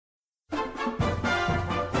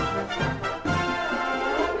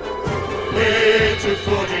two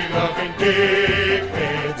footy-loving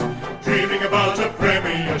dickheads, dreaming about a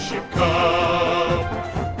Premiership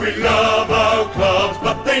Cup. We love our clubs,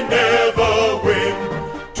 but they never win.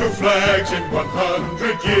 Two flags in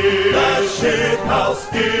 100 years. That shit house.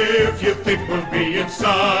 If you think we'll be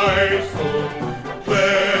insightful,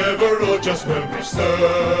 clever, or just well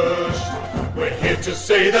researched, we're here to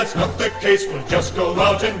say that's not the case. We'll just go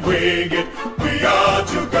out and wing it. We are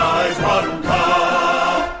two guys, one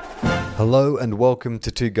cup. Hello and welcome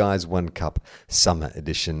to Two Guys, One Cup Summer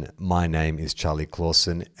Edition. My name is Charlie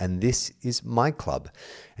Clausen and this is my club.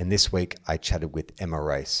 And this week I chatted with Emma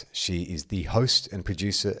Race. She is the host and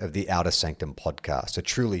producer of the Outer Sanctum podcast, a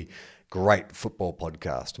truly great football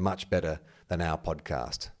podcast, much better than our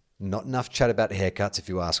podcast. Not enough chat about haircuts if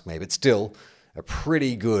you ask me, but still a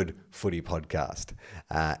pretty good footy podcast.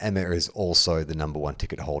 Emma is also the number one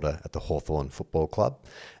ticket holder at the Hawthorn Football Club.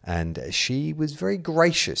 And she was very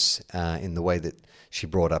gracious in the way that she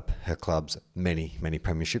brought up her club's many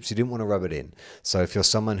premierships. She didn't want to rub it in. So if you're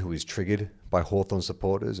someone who is triggered by Hawthorn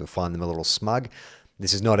supporters or find them a little smug,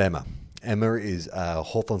 this is not Emma. Emma is a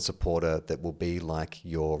Hawthorn supporter that will be like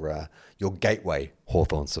your gateway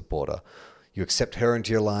Hawthorn supporter. You accept her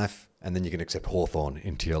into your life and then you can accept Hawthorn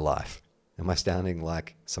into your life. Am I sounding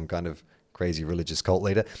like some kind of crazy religious cult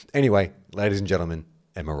leader? Anyway, ladies and gentlemen,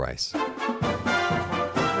 Emma Race.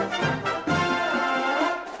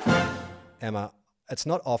 Emma, it's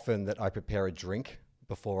not often that I prepare a drink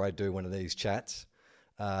before I do one of these chats,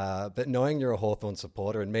 but knowing you're a Hawthorn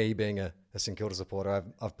supporter and me being a St Kilda supporter,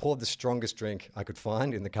 I've poured the strongest drink I could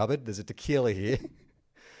find in the cupboard. There's a tequila here.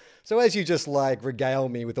 So as you just regale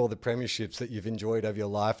me with all the premierships that you've enjoyed over your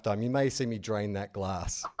lifetime, you may see me drain that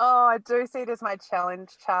glass. Oh, I do see it as my challenge,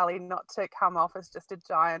 Charlie, not to come off as just a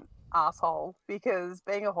giant asshole, because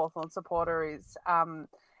being a Hawthorn supporter is,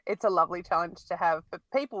 it's a lovely challenge to have, but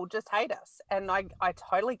people just hate us. And I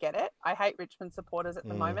totally get it. I hate Richmond supporters at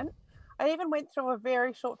the moment. I even went through a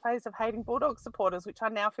very short phase of hating Bulldog supporters, which I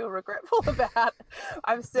now feel regretful about.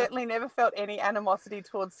 I've certainly never felt any animosity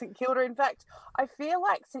towards St Kilda. In fact, I feel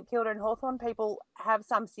like St Kilda and Hawthorn people have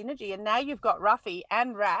some synergy, and now you've got Ruffy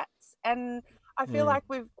and Rats, and I feel like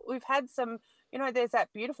we've had some, you know, there's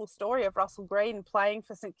that beautiful story of Russell Green playing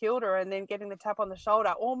for St Kilda and then getting the tap on the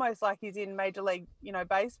shoulder, almost like he's in Major League,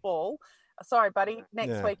 baseball. Sorry, buddy,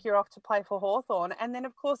 next week you're off to play for Hawthorn. And then,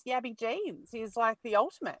 of course, Yabby Jeans is like the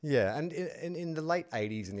ultimate. Yeah, and in the late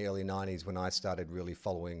 80s and the early 90s, when I started really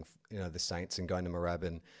following, the Saints and going to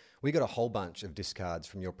Moorabbin, we got a whole bunch of discards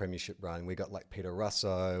from your premiership run. We got like Peter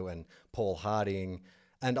Russo and Paul Harding.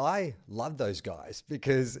 And I love those guys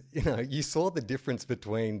because, you saw the difference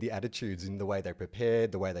between the attitudes in the way they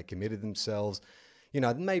prepared, the way they committed themselves.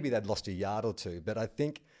 Maybe they'd lost a yard or two, but I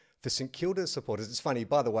think for St Kilda supporters, it's funny,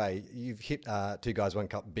 by the way, you've hit Two Guys, One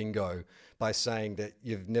Cup bingo by saying that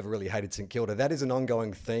you've never really hated St Kilda. That is an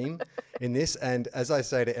ongoing theme in this. And as I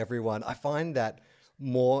say to everyone, I find that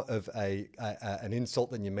more of an insult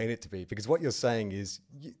than you mean it to be, because what you're saying is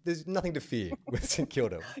there's nothing to fear with St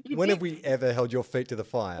Kilda. When have we ever held your feet to the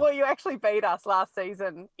fire? Well, you actually beat us last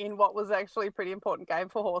season in what was actually a pretty important game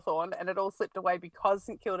for Hawthorn, and it all slipped away because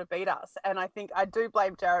St Kilda beat us. And I think I do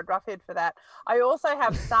blame Jared Ruffhead for that. I also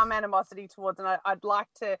have some animosity towards, and I'd like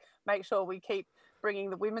to make sure we keep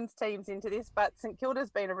bringing the women's teams into this, but St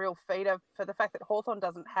Kilda's been a real feeder for the fact that Hawthorn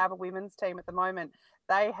doesn't have a women's team at the moment.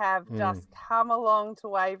 They have just come along to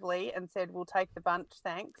Waverley and said, we'll take the bunch,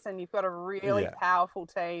 thanks. And you've got a really powerful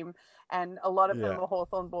team, and a lot of them are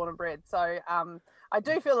Hawthorn born and bred. So I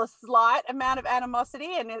do feel a slight amount of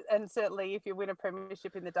animosity, and certainly if you win a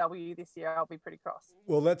premiership in the W this year, I'll be pretty cross.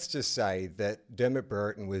 Well, let's just say that Dermot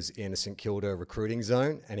Brereton was in a St Kilda recruiting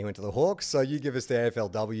zone and he went to the Hawks. So you give us the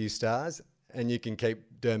AFLW stars, and you can keep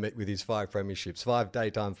Dermot with his 5 premierships, 5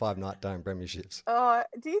 daytime, 5 nighttime premierships.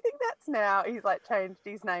 Do you think that's now, he's changed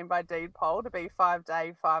his name by deed poll to be 5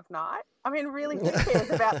 day, 5 night? I mean, really, who cares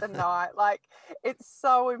about the night? It's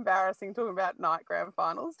so embarrassing talking about night grand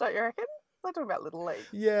finals, don't you reckon? Let's talk about Little League.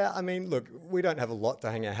 Yeah, I mean, look, we don't have a lot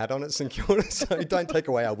to hang our hat on at St Kilda, so don't take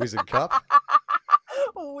away our Wizard Cup.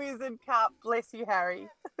 Wizard Cup, bless you, Harry.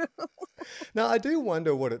 Now, I do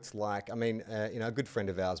wonder what it's like. I mean, a good friend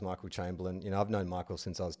of ours, Michael Chamberlain, I've known Michael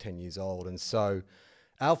since I was 10 years old. And so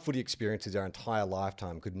our footy experiences our entire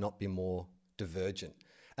lifetime could not be more divergent.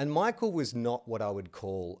 And Michael was not what I would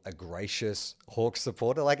call a gracious Hawks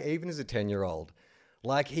supporter, even as a 10-year-old.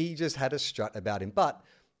 He just had a strut about him. But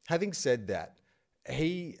having said that,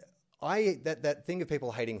 that thing of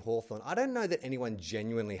people hating Hawthorn, I don't know that anyone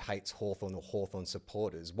genuinely hates Hawthorn or Hawthorn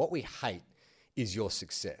supporters. What we hate is your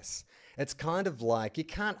success. It's kind of like you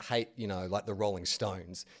can't hate, like the Rolling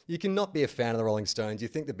Stones. You cannot be a fan of the Rolling Stones. You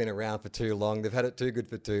think they've been around for too long. They've had it too good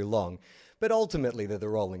for too long. But ultimately, they're the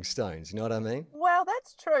Rolling Stones. You know what I mean? Well,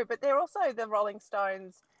 that's true, but they're also the Rolling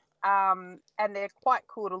Stones, and they're quite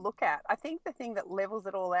cool to look at. I think the thing that levels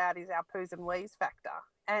it all out is our poos and wees factor,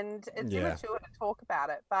 and it's immature to talk about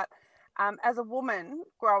it. But as a woman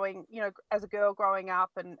growing, as a girl growing up,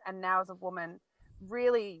 and now as a woman,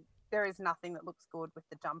 really there is nothing that looks good with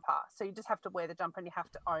the jumper. So you just have to wear the jumper and you have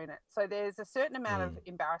to own it. So there's a certain amount of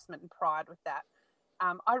embarrassment and pride with that.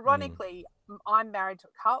 Ironically, I'm married to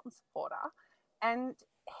a Carlton supporter, and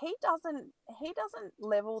he doesn't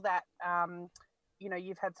level that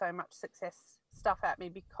you've had so much success stuff at me,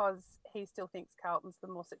 because he still thinks Carlton's the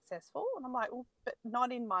more successful. And I'm like, well, but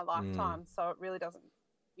not in my lifetime. So it really doesn't,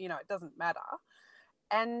 it doesn't matter.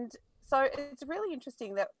 And so it's really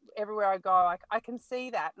interesting that everywhere I go, I can see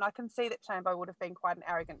that, and I can see that Chambo would have been quite an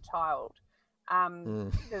arrogant child.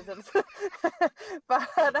 Because of, but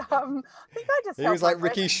I think I just he was like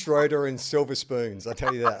Ricky Schroeder and Silver Spoons. I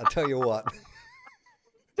tell you that. I tell you what.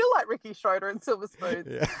 Still like Ricky Schroeder and Silver Spoons.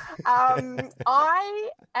 Yeah. I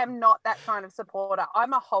am not that kind of supporter.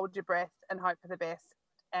 I'm a hold your breath and hope for the best.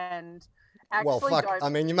 And actually, I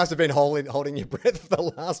mean, you must have been holding your breath for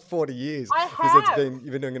the last 40 years. I have. You've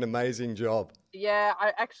been doing an amazing job. Yeah,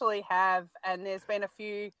 I actually have. And there's been a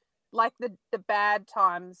few, like the bad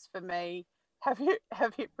times for me have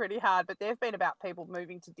hit pretty hard, but they've been about people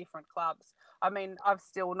moving to different clubs. I mean, I've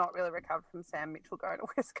still not really recovered from Sam Mitchell going to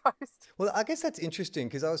West Coast. Well, I guess that's interesting,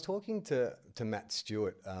 because I was talking to Matt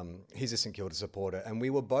Stewart. He's a St Kilda supporter, and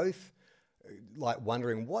we were both like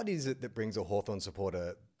wondering, what is it that brings a Hawthorn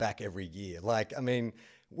supporter back every year? Like, I mean,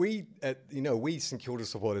 we St Kilda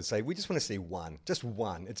supporters say we just want to see one, just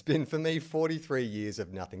one. It's been, for me, 43 years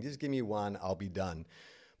of nothing. Just give me one, I'll be done.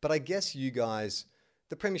 But I guess you guys,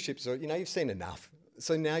 the premierships are, you've seen enough.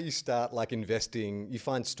 So now you start like investing, you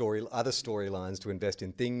find other storylines to invest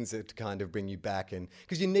in, things that kind of bring you back. And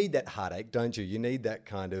because you need that heartache, don't you? You need that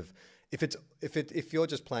kind of, if you're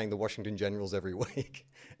just playing the Washington Generals every week,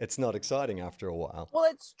 it's not exciting after a while. Well,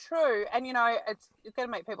 it's true. And, it's going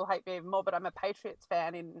to make people hate me even more, but I'm a Patriots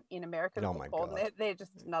fan in American football. My God. They're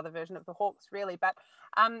just another version of the Hawks, really. But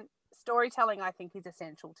storytelling, I think, is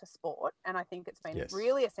essential to sport. And I think it's been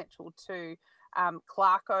really essential to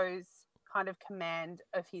Clarko's kind of command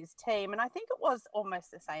of his team. And I think it was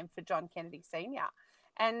almost the same for John Kennedy Sr.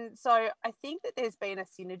 And so I think that there's been a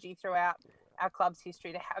synergy throughout our club's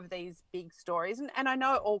history to have these big stories. And I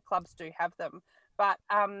know all clubs do have them, but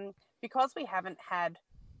because we haven't had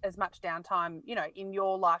as much downtime, in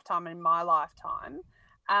your lifetime and in my lifetime,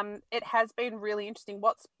 it has been really interesting.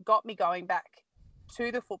 What's got me going back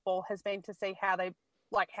to the football has been to see how they're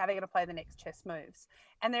going to play the next chess moves.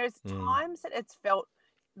 And there's times that it's felt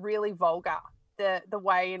really vulgar, the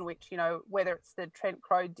way in which, whether it's the Trent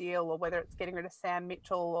Crowe deal or whether it's getting rid of Sam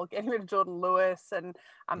Mitchell or getting rid of Jordan Lewis and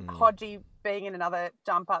Hodgie being in another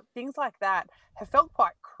jumper, things like that have felt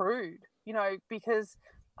quite crude, because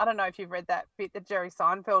I don't know if you've read that bit that Jerry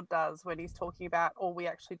Seinfeld does when he's talking about all we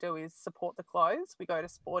actually do is support the clothes. We go to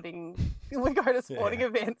sporting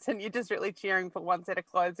events and you're just really cheering for one set of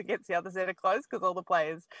clothes against the other set of clothes because all the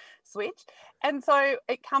players switch. And so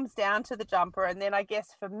it comes down to the jumper. And then I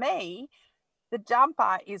guess for me, the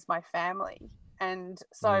jumper is my family. And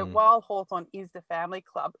so while Hawthorn is the family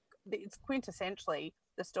club, it's quintessentially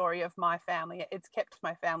the story of my family. It's kept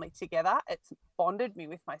my family together. It's bonded me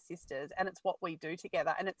with my sisters, and it's what we do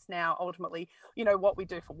together. And it's now ultimately, what we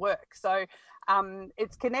do for work. So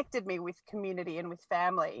it's connected me with community and with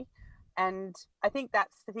family. And I think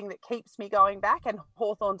that's the thing that keeps me going back. And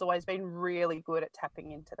Hawthorn's always been really good at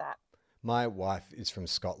tapping into that. My wife is from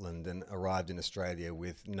Scotland and arrived in Australia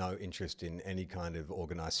with no interest in any kind of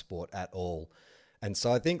organised sport at all. And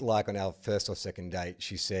so I think like on our first or second date,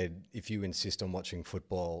 she said, if you insist on watching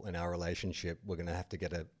football in our relationship, we're going to have to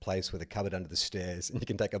get a place with a cupboard under the stairs and you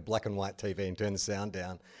can take a black and white TV and turn the sound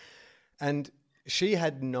down. And she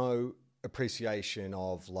had no appreciation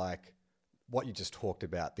of like what you just talked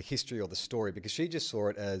about, the history or the story, because she just saw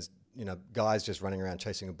it as, guys just running around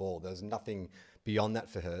chasing a ball. There was nothing beyond that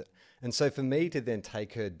for her. And so for me to then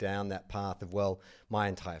take her down that path of, well, my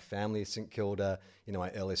entire family is St Kilda, my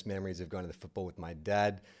earliest memories of going to the football with my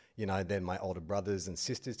dad, then my older brothers and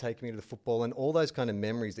sisters taking me to the football and all those kind of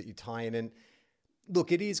memories that you tie in. And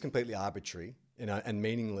look, it is completely arbitrary, and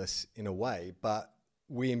meaningless in a way, but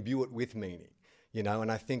we imbue it with meaning, and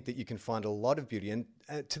I think that you can find a lot of beauty. And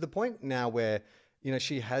to the point now where,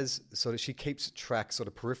 she keeps track sort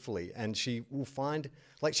of peripherally, and she will find,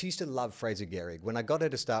 like she used to love Fraser Gehrig. When I got her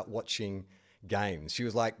to start watching, games. She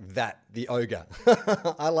was like the ogre.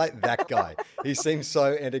 I like that guy. He seems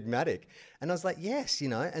so enigmatic. And I was like, yes,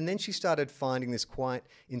 And then she started finding this quite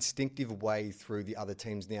instinctive way through the other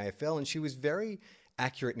teams in the AFL. And she was very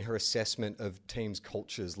accurate in her assessment of teams'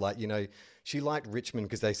 cultures. Like, she liked Richmond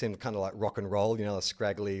because they seemed kind of like rock and roll, the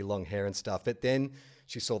scraggly, long hair and stuff. But then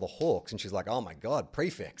she saw the Hawks and she's like, oh my God,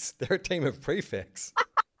 prefects. They're a team of prefects.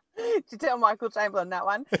 Did you tell Michael Chamberlain that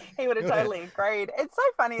one? He would have totally agreed. It's so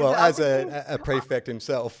funny. Well, as a prefect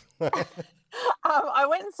himself. I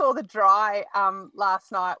went and saw The Dry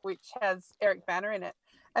last night, which has Eric Banner in it.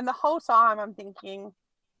 And the whole time I'm thinking,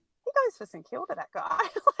 he goes for St Kilda, that guy.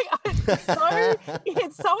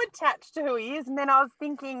 It's so attached to who he is. And then I was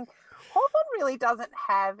thinking, Hawthorn really doesn't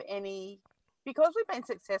have any, because we've been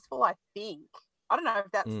successful, I think. I don't know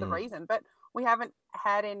if that's the reason, but we haven't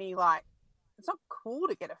had any, it's not cool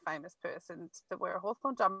to get a famous person to wear a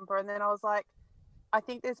Hawthorn jumper. And then I was like, I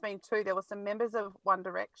think there's been two. There were some members of One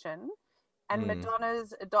Direction, and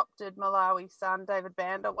Madonna's adopted Malawi son, David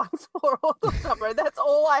Banda, once wore a Hawthorn jumper. And that's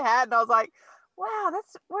all I had. And I was like, wow,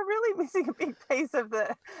 we're really missing a big piece of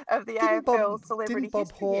the AFL celebrity didn't Bob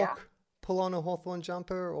history Hawke here. pull on a Hawthorn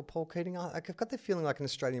jumper, or Paul Keating? I've got the feeling like an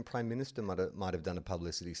Australian Prime Minister might have done a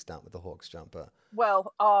publicity stunt with the Hawks jumper.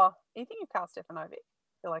 Well, you think of Carl Stefanovic?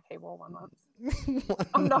 I feel like he wore one once.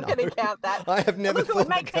 I'm not going to count that. I have never thought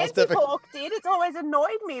that Carl Stefanovic Hawke did. It's always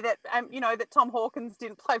annoyed me that that Tom Hawkins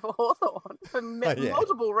didn't play for Hawthorn for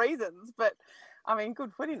multiple reasons. But I mean,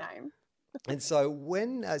 good footy name. And so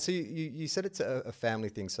when, so you said it's a family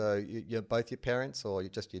thing. So you're both your parents, or you're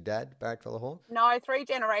just your dad barracked for the Hawks? No, 3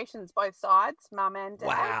 generations, both sides, mum and dad.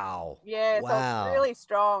 Wow. Yeah, so it's really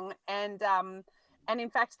strong. And in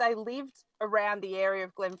fact, they lived around the area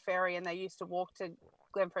of Glenferrie, and they used to walk to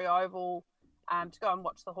Glenferrie Oval to go and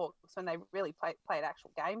watch the Hawks when they really played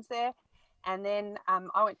actual games there. And then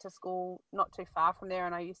I went to school not too far from there,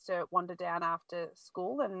 and I used to wander down after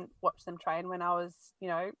school and watch them train when I was,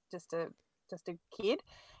 just a kid.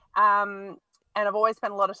 And I've always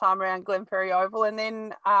spent a lot of time around Glenferrie Oval. And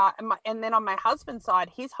then on my husband's side,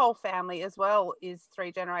 his whole family as well is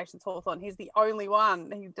 3 generations Hawthorn. He's the only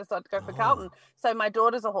one. He decided to go for Carlton. So my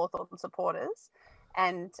daughters are Hawthorn supporters,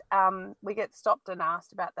 and we get stopped and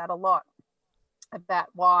asked about that a lot, about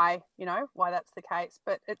why that's the case.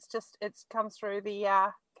 But it comes through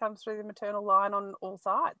the maternal line on all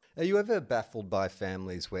sides. Are you ever baffled by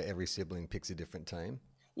families where every sibling picks a different team?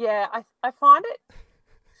 Yeah, I find it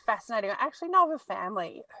fascinating. I actually know of a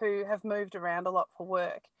family who have moved around a lot for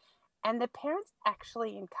work, and their parents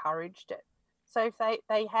actually encouraged it. So if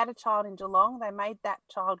they had a child in Geelong, they made that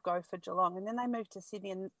child go for Geelong, and then they moved to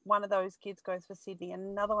Sydney, and one of those kids goes for Sydney, and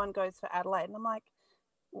another one goes for Adelaide. And I'm like,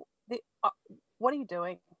 what are you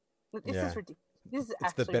doing? This is ridiculous. This is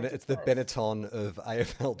it's the Benetton of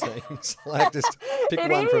AFL teams. Just pick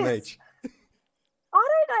one from each. I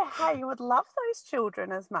don't know how you would love those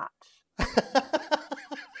children as much.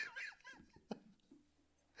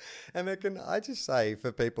 Emma, can I just say,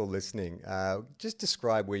 for people listening, just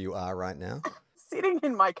describe where you are right now? Sitting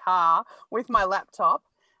in my car with my laptop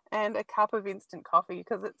and a cup of instant coffee,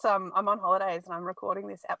 because it's I'm on holidays and I'm recording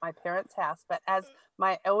this at my parents' house. But as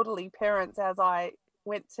my elderly parents, as I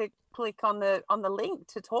went to click on the link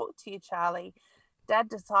to talk to you, Charlie, Dad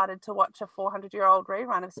decided to watch a 400-year-old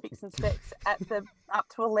rerun of Spicks and Specks up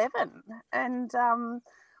to 11, and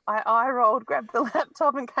I rolled, grabbed the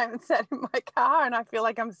laptop, and came and sat in my car, and I feel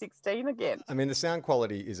like I'm 16 again. I mean, the sound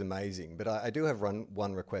quality is amazing, but I do have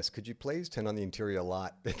one request. Could you please turn on the interior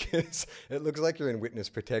light, because it looks like you're in witness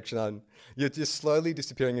protection. You're just slowly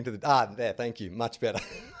disappearing into the there. Thank you, much better.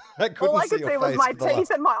 All I could see was my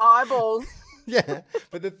teeth and my eyeballs. Yeah,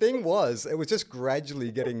 but the thing was, it was just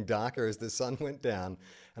gradually getting darker as the sun went down.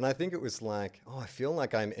 And I think it was like, I feel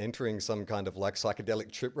like I'm entering some kind of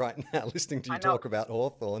psychedelic trip right now, listening to you talk about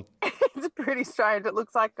Hawthorn. It's pretty strange. It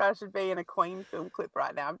looks like I should be in a Queen film clip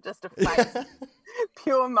right now. I'm just a face.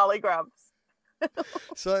 Pure mullygrubs.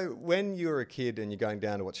 So when you were a kid and you're going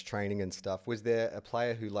down to watch training and stuff, was there a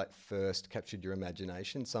player who first captured your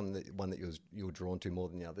imagination, one that you were drawn to more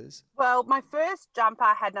than the others? Well, my first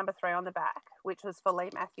jumper had number 3 on the back, which was for Lee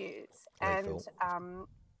Matthews.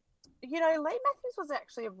 Lee Matthews was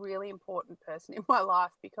actually a really important person in my life,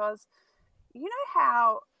 because you know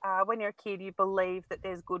how when you're a kid you believe that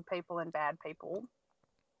there's good people and bad people,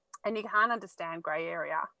 and you can't understand grey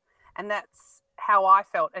area. And that's how I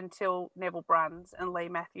felt until Neville Bruns and Lee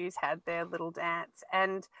Matthews had their little dance.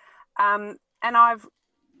 And I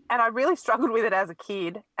really struggled with it as a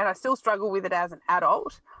kid, and I still struggle with it as an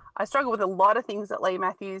adult. I struggle with a lot of things that Lee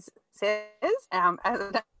Matthews says as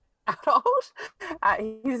an adult.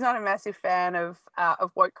 He's not a massive fan of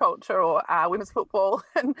woke culture or women's football,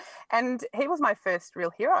 and he was my first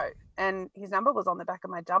real hero. And his number was on the back of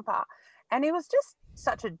my jumper, and he was just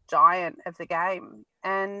such a giant of the game.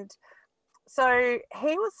 And so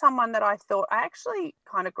he was someone that I thought I actually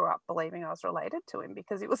kind of grew up believing I was related to him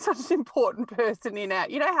because he was such an important person in our.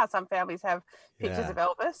 You know how some families have pictures of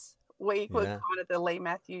Elvis? We were kind of the Lee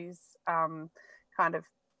Matthews kind of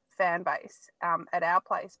fan base at our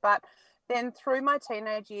place. But then through my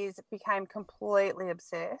teenage years, it became completely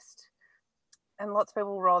obsessed. And lots of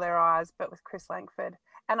people roll their eyes, but with Chris Langford.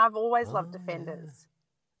 And I've always loved defenders.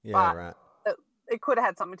 Yeah, right. It could have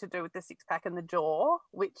had something to do with the six pack and the jaw,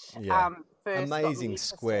 which first amazing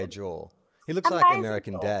square jaw. He looks like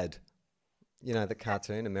American Dad. You know, the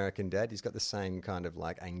cartoon American Dad. He's got the same kind of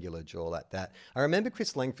like angular jaw like that. I remember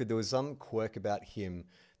Chris Langford. There was some quirk about him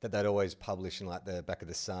that they'd always publish in like the back of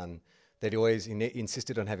the Sun. That he always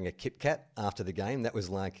insisted on having a Kit Kat after the game. That was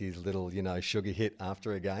like his little, sugar hit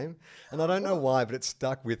after a game. And I don't know why, but it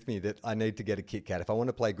stuck with me that I need to get a Kit Kat. If I want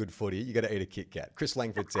to play good footy, you got to eat a Kit Kat. Chris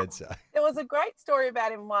Langford said so. There was a great story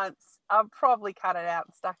about him once. I've probably cut it out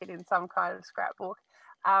and stuck it in some kind of scrapbook.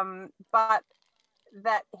 But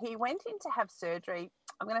that he went in to have surgery.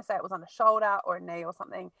 I'm going to say it was on a shoulder or a knee or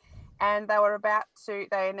something. And they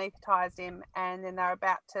anaesthetised him, and then they were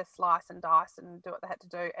about to slice and dice and do what they had to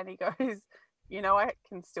do. And he goes, I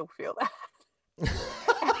can still feel that.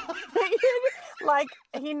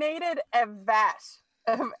 He needed a vat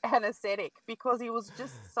of anaesthetic because he was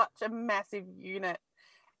just such a massive unit.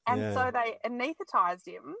 And so they anaesthetised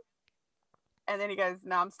him. And then he goes,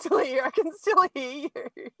 no, I'm still here. I can still hear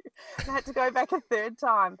you. I had to go back a third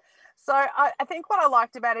time. So I think what I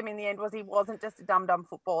liked about him in the end was he wasn't just a dumb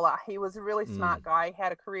footballer. He was a really smart guy. He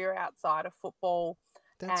had a career outside of football.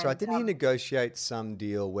 That's right. Didn't he negotiate some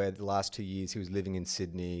deal where the last 2 years he was living in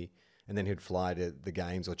Sydney and then he'd fly to the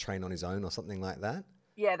games or train on his own or something like that?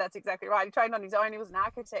 Yeah, that's exactly right. He trained on his own. He was an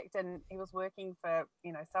architect and he was working for,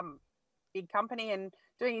 some big company and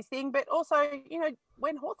doing his thing. But also,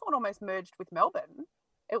 when Hawthorn almost merged with Melbourne,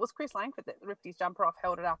 it was Chris Langford that ripped his jumper off,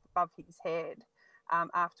 held it up above his head.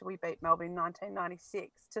 After we beat Melbourne in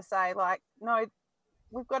 1996 to say, no,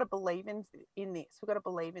 we've got to believe in this. We've got to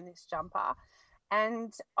believe in this jumper.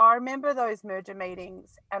 And I remember those merger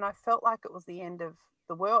meetings and I felt like it was the end of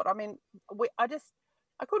the world. I mean, I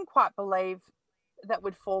couldn't quite believe that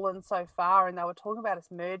we'd fallen so far, and they were talking about us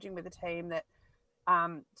merging with a team that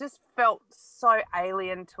just felt so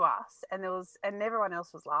alien to us. And everyone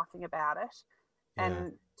else was laughing about it.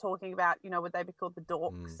 And talking about, would they be called the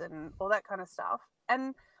dorks and all that kind of stuff.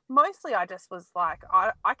 And mostly I just was like,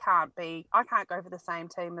 I can't go for the same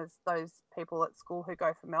team as those people at school who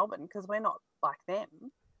go for Melbourne because we're not like them.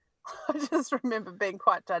 I just remember being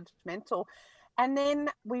quite judgmental. And then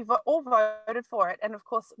we all voted for it. And of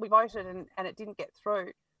course we voted and it didn't get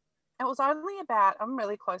through. It was only I'm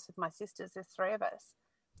really close with my sisters. There's three of us.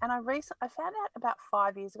 And I found out about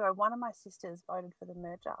 5 years ago, one of my sisters voted for the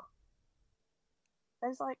merger.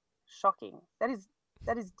 That is shocking. That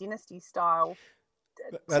is dynasty style.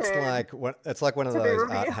 That's like one of those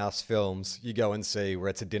art house films you go and see where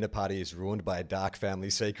it's a dinner party is ruined by a dark family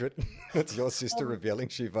secret. It's your sister revealing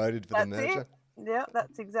she voted for the merger. Yeah,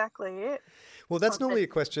 that's exactly it. Well, that's normally a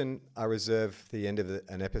question I reserve for the end of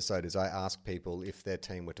an episode is I ask people if their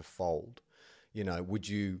team were to fold, would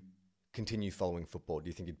you continue following football? Do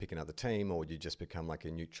you think you'd pick another team or would you just become like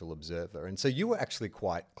a neutral observer? And so you were actually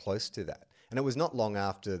quite close to that. And it was not long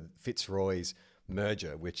after Fitzroy's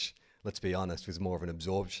merger, which, let's be honest, was more of an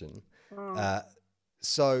absorption.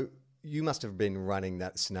 So you must have been running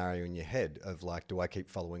that scenario in your head of do I keep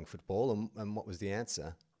following football? And what was the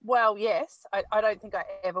answer? Well, yes. I don't think I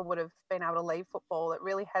ever would have been able to leave football. It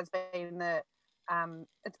really has been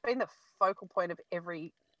it's been the focal point of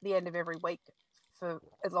the end of every week for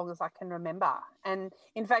as long as I can remember. And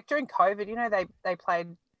in fact, during COVID, they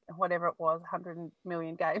played whatever it was, 100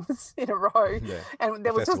 million games in a row. Yeah. And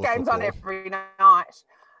there was just games on every night.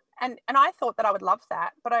 And I thought that I would love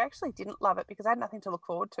that, but I actually didn't love it because I had nothing to look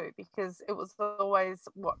forward to because it was always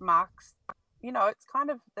what marks, it's kind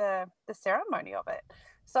of the ceremony of it.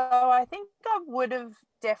 So I think I would have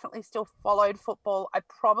definitely still followed football. I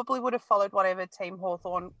probably would have followed whatever team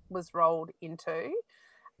Hawthorn was rolled into.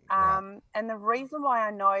 And the reason why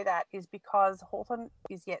I know that is because Hawthorn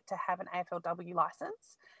is yet to have an AFLW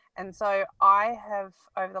license. And so I have,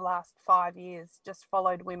 over the last 5 years, just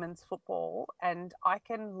followed women's football and I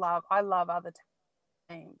love other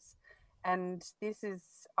teams. And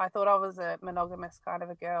I thought I was a monogamous kind of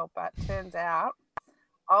a girl, but turns out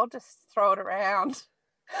I'll just throw it around.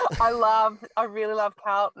 I really love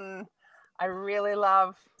Carlton. I really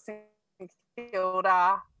love St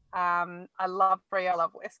Kilda. I love Freo, I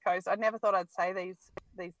love West Coast. I never thought I'd say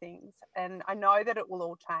these things, and I know that it will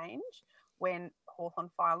all change when Hawthorn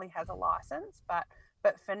finally has a license.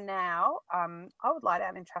 But for now, I would lie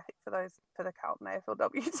down in traffic for the Carlton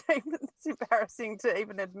AFLW team. It's embarrassing to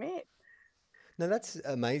even admit. No, that's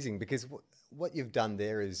amazing, because what you've done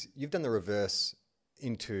there is you've done the reverse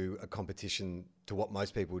into a competition to what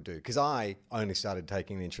most people do. Because I only started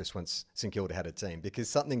taking an interest once St Kilda had a team, because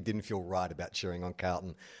something didn't feel right about cheering on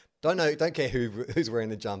Carlton. Don't care who's wearing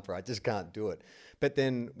the jumper. I just can't do it. But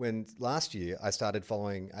then when last year I started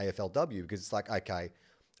following AFLW, because it's like, okay,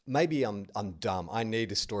 maybe I'm dumb. I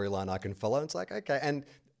need a storyline I can follow. It's like, okay. And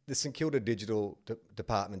the St Kilda digital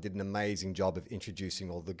department did an amazing job of introducing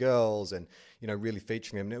all the girls and, really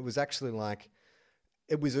featuring them. And it was actually like,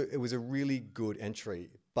 it was a really good entry,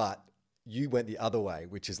 but you went the other way,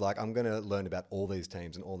 which is like, I'm going to learn about all these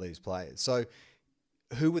teams and all these players. So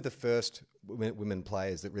who were the first women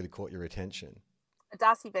players that really caught your attention?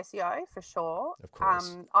 Darcy Vesio, for sure. Of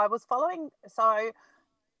course. I was following, so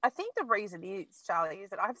I think the reason is, Charlie, is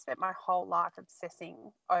that I've spent my whole life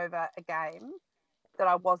obsessing over a game that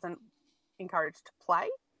I wasn't encouraged to play,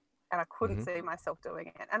 and I couldn't see myself doing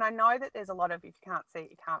it. And I know that there's a lot of, if you can't see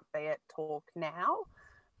it, you can't be it talk now.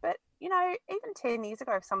 But, even 10 years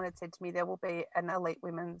ago, if someone had said to me there will be an elite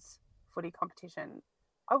women's footy competition,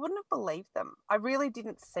 I wouldn't have believed them. I really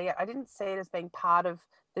didn't see it. I didn't see it as being part of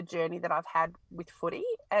the journey that I've had with footy.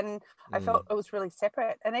 And I felt it was really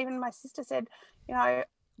separate. And even my sister said,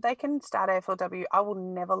 they can start AFLW. I will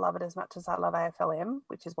never love it as much as I love AFLM,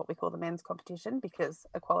 which is what we call the men's competition, because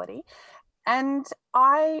equality. And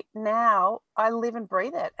I live and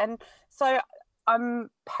breathe it. And so I'm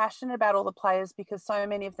passionate about all the players, because so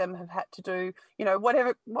many of them have had to do,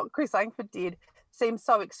 what Chris Langford did seems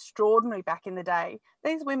so extraordinary back in the day.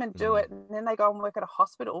 These women do it, and then they go and work at a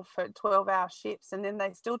hospital for 12-hour shifts, and then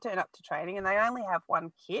they still turn up to training, and they only have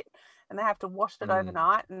one kit, and they have to wash it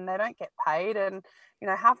overnight, and they don't get paid. And,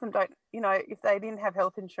 half of them don't, if they didn't have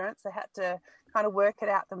health insurance, they had to kind of work it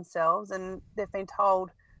out themselves, and they've been told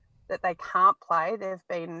that they can't play. They've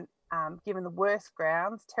been given the worst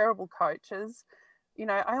grounds, terrible coaches.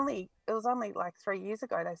 It was only like 3 years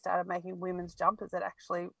ago they started making women's jumpers that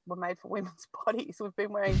actually were made for women's bodies. We've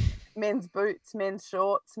been wearing men's boots, men's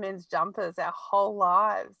shorts, men's jumpers our whole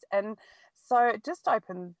lives. And so it just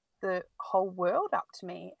opened the whole world up to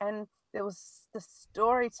me. And there was, the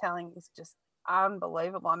storytelling is just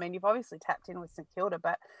unbelievable. I mean, you've obviously tapped in with St Kilda,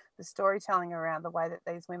 but the storytelling around the way that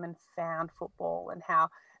these women found football and how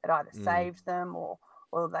it either saved them or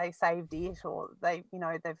they saved it, or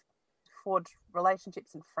they've forged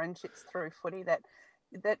relationships and friendships through footy that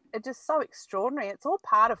are just so extraordinary. It's all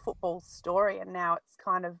part of football's story, and now it's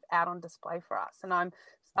kind of out on display for us, and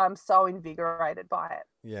I'm so invigorated by it.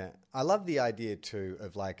 Yeah, I love the idea too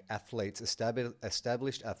of like athletes,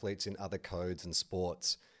 established athletes in other codes and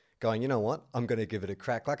sports going, you know what, I'm going to give it a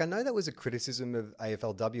crack. Like, I know that was a criticism of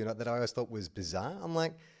AFLW that I always thought was bizarre. I'm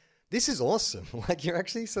like, this is awesome. Like, you're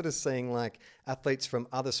actually sort of seeing like athletes from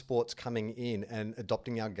other sports coming in and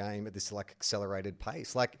adopting our game at this like accelerated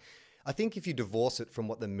pace. Like, I think if you divorce it from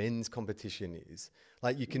what the men's competition is,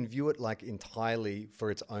 like, you can view it like entirely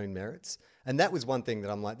for its own merits. And that was one thing that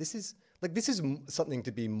I'm like, this is something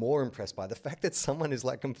to be more impressed by. The fact that someone is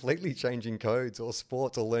like completely changing codes or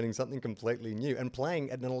sports or learning something completely new and playing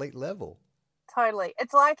at an elite level. Totally.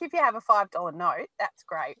 It's like if you have a $5 note, that's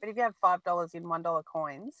great. But if you have $5 in $1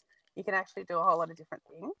 coins, you can actually do a whole lot of different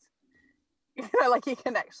things. Like, you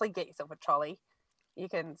can actually get yourself a trolley. You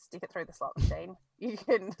can stick it through the slot machine. You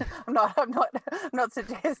can. I'm not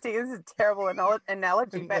suggesting this is a terrible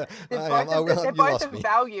analogy, but they're both of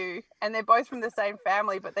value, and they're both from the same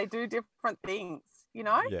family, but they do different things.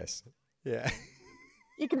 Yes. Yeah.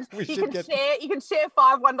 You can share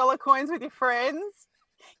 5 $1 coins with your friends.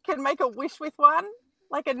 You can make a wish with one,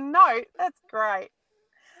 like a note. That's great.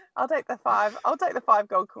 I'll take the 5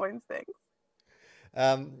 gold coins thing.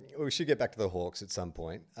 We should get back to the Hawks at some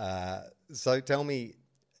point. So tell me,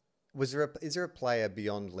 is there a player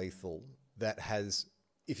beyond Lethal that has,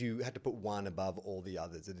 if you had to put one above all the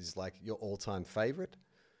others, it is like your all-time favourite?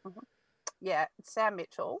 Mm-hmm. Yeah, it's Sam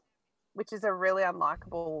Mitchell, which is a really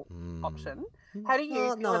unlikable option. How do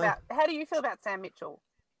you feel about Sam Mitchell?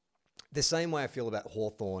 The same way I feel about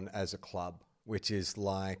Hawthorn as a club, which is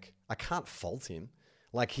like, I can't fault him.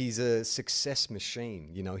 Like, he's a success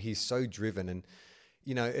machine, he's so driven, and,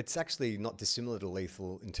 it's actually not dissimilar to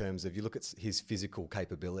Lethal in terms of, you look at his physical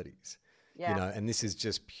capabilities, and this is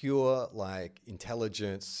just pure like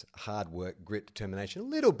intelligence, hard work, grit, determination, a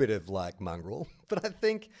little bit of like mongrel. But I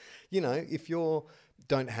think, if you're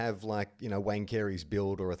don't have like, Wayne Carey's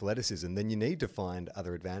build or athleticism, then you need to find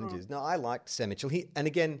other advantages. No, I liked Sam Mitchell. And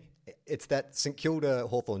again, it's that St Kilda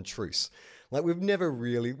Hawthorn truce. Like we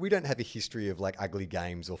don't have a history of like ugly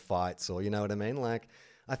games or fights or, you know what I mean? Like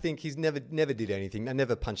I think he's never did anything. I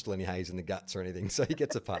never punched Lenny Hayes in the guts or anything. So he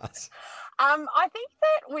gets a pass. I think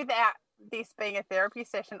that without this being a therapy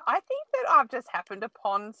session, I think that I've just happened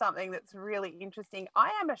upon something that's really interesting.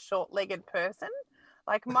 I am a short-legged person.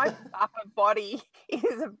 Like my upper body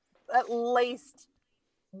is at least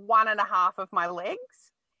 1.5 of my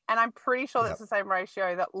legs. And I'm pretty sure that's the same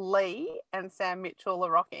ratio that Lee and Sam Mitchell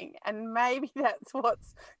are rocking. And maybe that's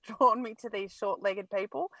what's drawn me to these short-legged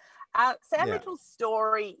people. Sam Mitchell's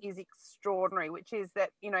story is extraordinary, which is that,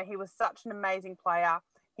 he was such an amazing player.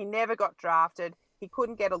 He never got drafted. He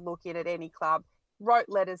couldn't get a look in at any club. Wrote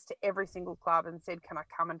letters to every single club and said, "Can I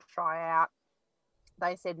come and try out?"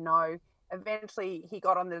 They said no. Eventually, he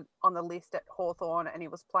got on the list at Hawthorn, and he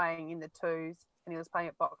was playing in the twos, and he was playing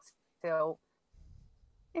at Box Hill.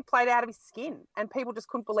 He played out of his skin, and people just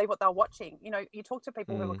couldn't believe what they were watching. You talk to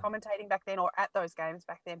people who were commentating back then or at those games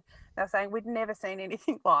back then, they were saying, we'd never seen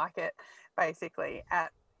anything like it, basically,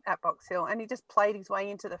 at Box Hill. And he just played his way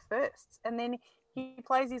into the firsts. And then he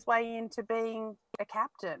plays his way into being a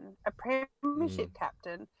captain, a premiership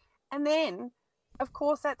captain. And then, of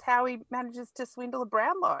course, that's how he manages to swindle a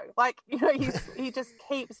Brownlow. Like, he just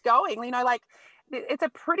keeps going. It's a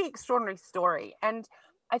pretty extraordinary story. And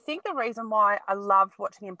I think the reason why I loved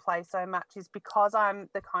watching him play so much is because I'm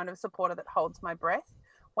the kind of supporter that holds my breath.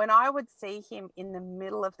 When I would see him in the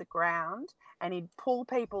middle of the ground and he'd pull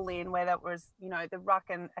people in, whether it was, the ruck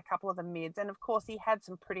and a couple of the mids. And of course, he had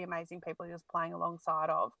some pretty amazing people he was playing alongside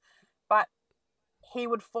of. But he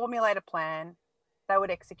would formulate a plan. They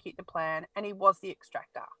would execute the plan. And he was the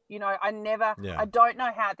extractor. I don't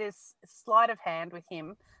know how there's sleight of hand with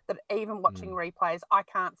him that even watching replays, I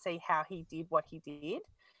can't see how he did what he did.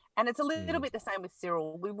 And it's a little bit the same with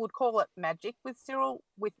Cyril. We would call it magic with Cyril.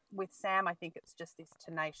 With Sam, I think it's just this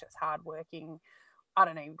tenacious, hardworking, I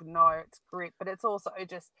don't even know, it's grit, but it's also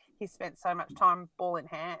just he spent so much time ball in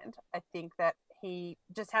hand. I think that he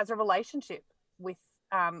just has a relationship with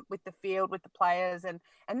the field, with the players, and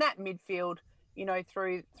that midfield,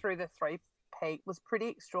 through the three Pete was pretty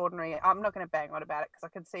extraordinary. I'm not going to bang on about it because I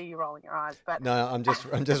can see you rolling your eyes. But no, I'm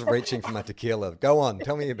just reaching for my tequila. Go on,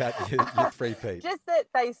 tell me about your three Pete. Just that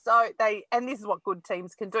and this is what good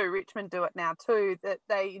teams can do. Richmond do it now too. That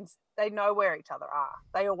they know where each other are.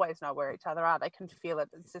 They always know where each other are. They can feel it.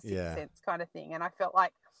 It's just a sixth sense kind of thing. And I felt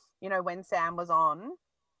like, when Sam was on,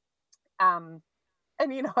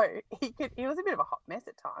 and he was a bit of a hot mess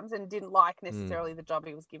at times and didn't like necessarily the job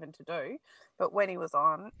he was given to do. But when he was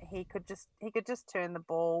on, he could just turn the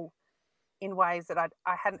ball in ways that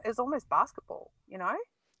I hadn't. It was almost basketball,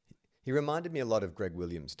 He reminded me a lot of Greg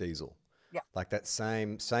Williams, Diesel. Yeah, like that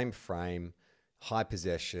same frame, high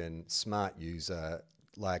possession, smart user.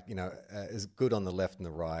 Is good on the left and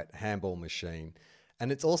the right, handball machine.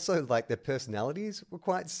 And it's also like their personalities were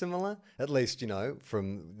quite similar, at least,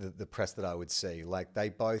 from the press that I would see. Like they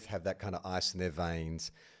both have that kind of ice in their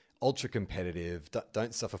veins, ultra competitive,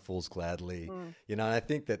 don't suffer fools gladly. And I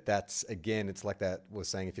think that's, again, it's like that we're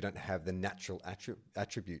saying, if you don't have the natural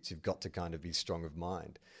attributes, you've got to kind of be strong of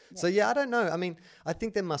mind. Yeah. So, I don't know. I mean, I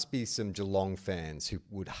think there must be some Geelong fans who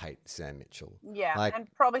would hate Sam Mitchell. Yeah, and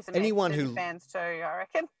probably some fans too, I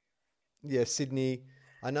reckon. Yeah, Sydney.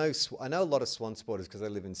 I know a lot of Swan supporters because they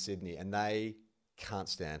live in Sydney and they can't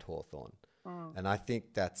stand Hawthorn. And I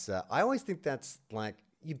think that's, I always think that's like,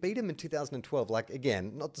 you beat him in 2012. Like,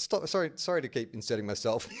 again, not to stop, sorry to keep inserting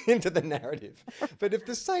myself into the narrative, but if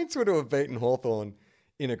the Saints were to have beaten Hawthorn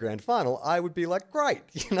in a grand final, I would be like, great,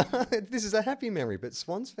 this is a happy memory. But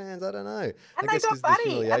Swans fans, I don't know. And they got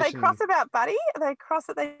Buddy. Are they cross about Buddy? Are they cross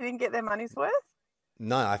that they didn't get their money's worth?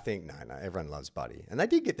 No, I think, no, everyone loves Buddy. And they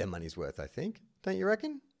did get their money's worth, I think. Don't you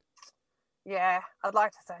reckon? Yeah, I'd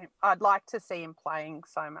like to see him playing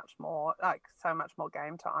so much more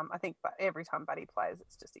game time. I think every time Buddy plays,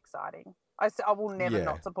 it's just exciting. I will never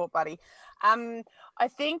not support Buddy. I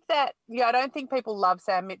think that, I don't think people love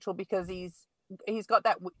Sam Mitchell because he's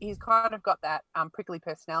kind of got that prickly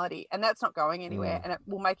personality, and that's not going anywhere, and it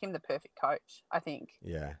will make him the perfect coach, I think.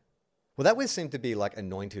 Yeah. Well, that would seem to be like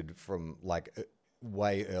anointed from like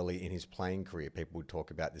way early in his playing career. People would talk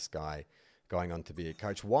about this guy going on to be a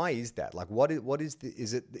coach. Why is that? Like,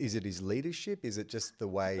 is it his leadership? Is it just the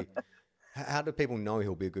way, how do people know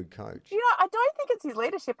he'll be a good coach? I don't think it's his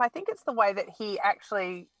leadership. I think it's the way that he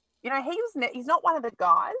actually he's not one of the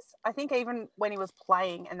guys. I think even when he was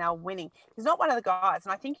playing and they were winning, he's not one of the guys.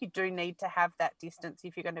 And I think you do need to have that distance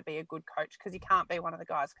if you're going to be a good coach, because you can't be one of the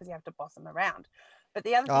guys because you have to boss them around. But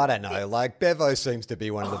the other thing I don't know. Like Bevo seems to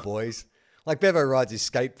be one of the boys. Like Bevo rides his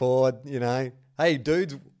skateboard, Hey,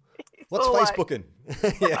 dudes, what's Facebooking?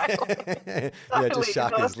 Yeah, just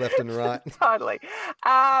sharkers left and right. Totally.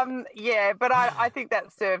 But I think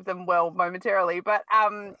that served them well momentarily. But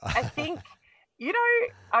I think, you're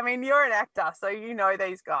an actor, so you know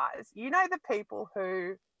these guys. You know the people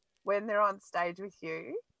who, when they're on stage with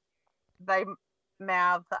you, they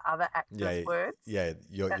mouth the other actor's words. Yeah,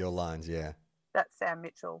 your lines, yeah. That's Sam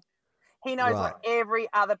Mitchell. He knows what every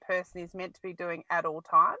other person is meant to be doing at all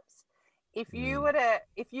times. If you were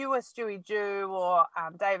Stewie Jew or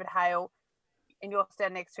David Hale, and you're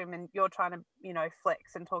standing next to him and you're trying to,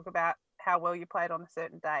 flex and talk about how well you played on a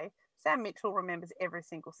certain day, Sam Mitchell remembers every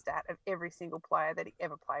single stat of every single player that he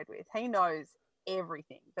ever played with. He knows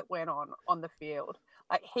everything that went on the field.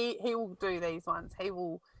 Like he will do these ones. He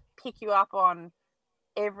will pick you up on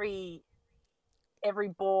every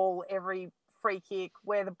ball, every free kick,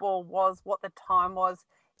 where the ball was, what the time was.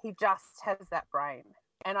 He just has that brain.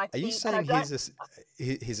 And Are you saying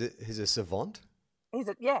he's a savant?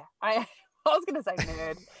 I was going to say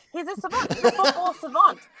nerd. He's a savant. He's a football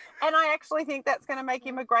savant. And I actually think that's going to make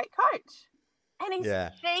him a great coach. And he's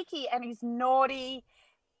cheeky and he's naughty,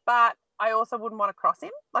 but I also wouldn't want to cross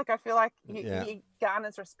him. Like, I feel like he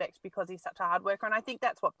garners respect because he's such a hard worker. And I think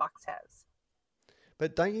that's what Bucks has.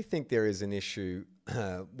 But don't you think there is an issue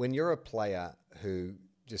when you're a player who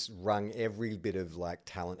just wrung every bit of like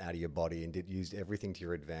talent out of your body and used everything to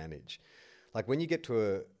your advantage? Like when you get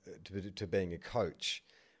to being a coach,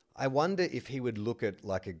 I wonder if he would look at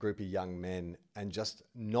like a group of young men and just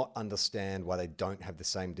not understand why they don't have the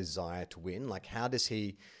same desire to win. Like how does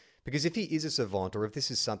he, because if he is a savant, or if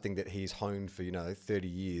this is something that he's honed for, 30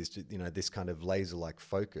 years, this kind of laser-like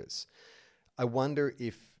focus, I wonder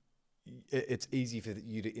if it's easy for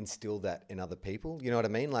you to instill that in other people. You know what I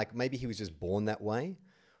mean? Like maybe he was just born that way.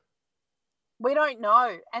 We don't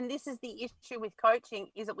know. And this is the issue with coaching,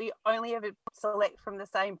 is that we only ever select from the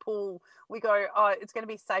same pool. We go, it's going to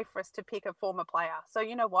be safe for us to pick a former player. So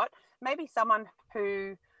you know what? Maybe someone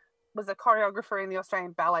who was a choreographer in the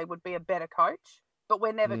Australian Ballet would be a better coach, but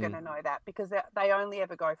we're never going to know that because they only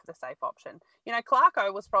ever go for the safe option.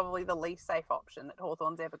 Clarko was probably the least safe option that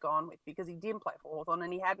Hawthorn's ever gone with because he didn't play for Hawthorn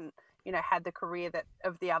and he hadn't, had the career that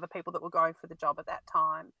of the other people that were going for the job at that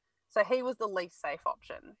time. So he was the least safe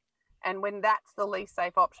option. And when that's the least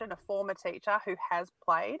safe option, a former teacher who has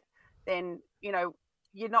played, then,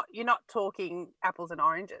 you're not talking apples and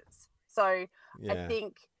oranges. So I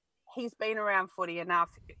think he's been around footy enough,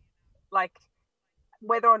 like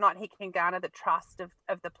whether or not he can garner the trust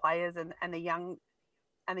of the players and the young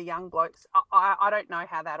blokes, I don't know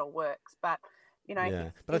how that all works, but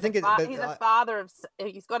but I think he's a father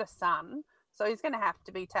he's got a son, so he's going to have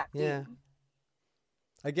to be tapped in.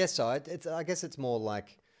 I guess so. I guess it's more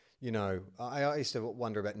like, I used to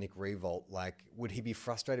wonder about Nick Revolt. Like, would he be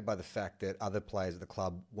frustrated by the fact that other players at the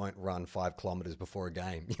club won't run 5 kilometers before a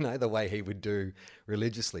game, the way he would do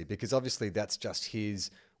religiously? Because obviously that's just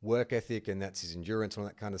his work ethic and that's his endurance and all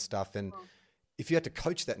that kind of stuff. And if you had to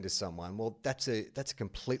coach that into someone, well, that's a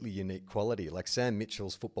completely unique quality. Like Sam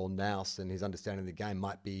Mitchell's football nous and his understanding of the game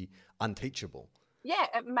might be unteachable. Yeah,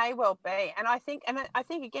 it may well be. And I think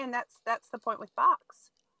again, that's the point with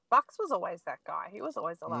Bucks. Bucks was always that guy. He was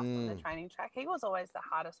always the last on the training track. He was always the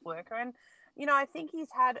hardest worker. And, I think he's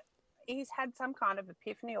had some kind of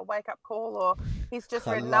epiphany or wake-up call, or he's just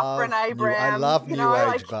written up Brene Brown. I love New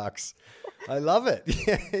Age Bucks. I love it.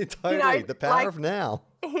 Yeah, totally. The power of now.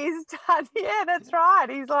 He's done, that's right.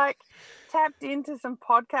 He's like tapped into some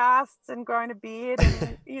podcasts and grown a beard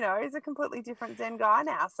and, he's a completely different Zen guy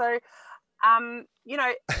now. So,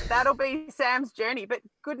 that'll be Sam's journey. But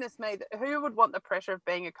goodness me, who would want the pressure of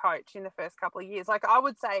being a coach in the first couple of years? Like I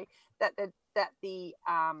would say that the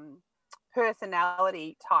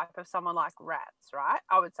personality type of someone like Rats, right?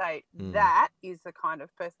 I would say that is the kind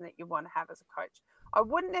of person that you want to have as a coach. I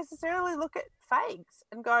wouldn't necessarily look at Fags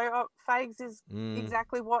and go, oh, Fags is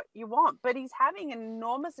exactly what you want, but he's having an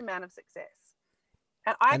enormous amount of success.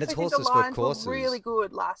 And I actually think the Lions were really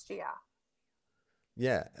good last year.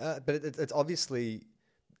 Yeah, but it's obviously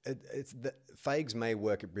Fags may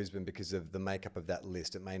work at Brisbane because of the makeup of that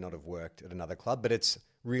list. It may not have worked at another club, but it's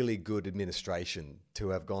really good administration to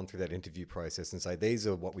have gone through that interview process and say, these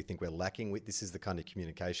are what we think we're lacking with. This is the kind of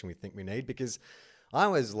communication we think we need. Because I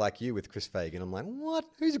was like you with Chris Fagan. I'm like, what?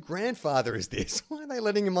 Whose grandfather is this? Why are they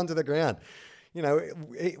letting him onto the ground? you know,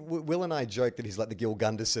 Will and I joke that he's like the Gil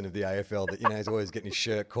Gunderson of the AFL, that, you know, he's always getting his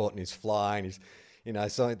shirt caught and he's flying. He's, you know,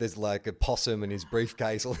 so there's like a possum in his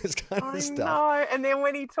briefcase, all this kind of stuff. I know. And then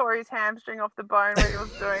when he tore his hamstring off the bone when he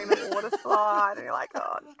was doing the water slide, and you're like,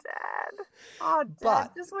 oh, Dad,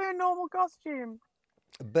 just wear a normal costume.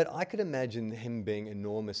 But I could imagine him being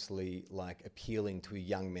enormously like appealing to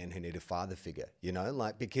young men who need a father figure, you know,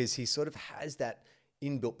 like, because he sort of has that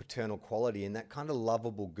inbuilt paternal quality and that kind of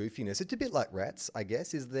lovable goofiness. It's a bit like Rats, I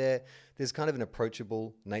guess. There's kind of an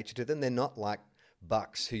approachable nature to them. They're not like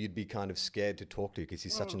Bucks, who you'd be kind of scared to talk to because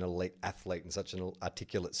he's such an elite athlete and such an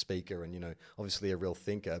articulate speaker and, you know, obviously a real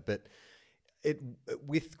thinker. But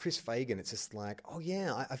with Chris Fagan, it's just like, oh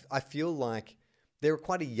yeah, I feel like they're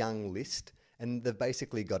quite a young list and they've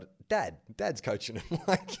basically got Dad's coaching him,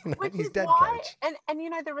 like, you know, which he's is dad why, coach. And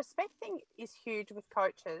you know, the respect thing is huge with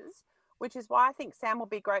coaches, which is why I think Sam will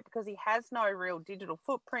be great because he has no real digital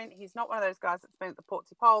footprint. He's not one of those guys that's been at the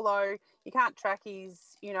Portsy Polo. You can't track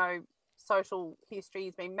his, you know, social history.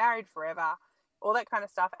 He's been married forever, all that kind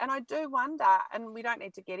of stuff. And I do wonder, and we don't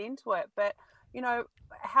need to get into it, but, you know,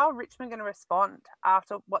 how are Richmond going to respond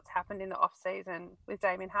after what's happened in the off season with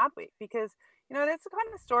Damien Hardwick? Because, you know, that's the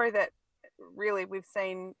kind of story that really we've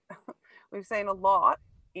seen a lot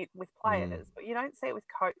with players, but you don't see it with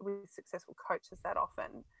successful coaches that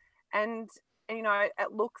often. And you know,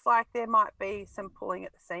 it looks like there might be some pulling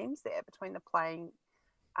at the seams there between the playing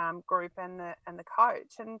group and the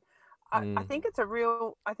coach. And I think he's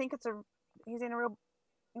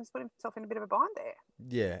put himself in a bit of a bind there.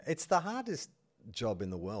 Yeah, it's the hardest job in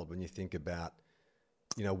the world when you think about,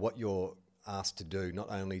 you know, what you're asked to do, not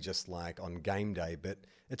only just like on game day, but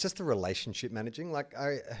it's just the relationship managing. Like,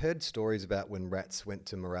 I heard stories about when Rats went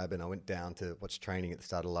to Moorabbin. I went down to watch training at the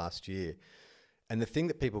start of last year. And the thing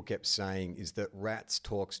that people kept saying is that Rats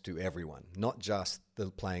talks to everyone, not just the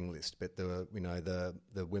playing list, but the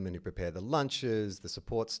women who prepare the lunches, the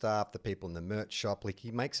support staff, the people in the merch shop. Like,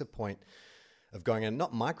 he makes a point of going and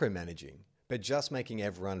not micromanaging, but just making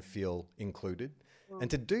everyone feel included. And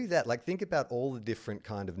to do that, like, think about all the different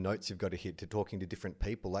kind of notes you've got to hit to talking to different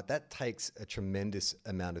people. Like, that takes a tremendous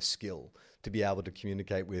amount of skill to be able to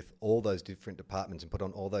communicate with all those different departments and put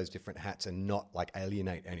on all those different hats and not like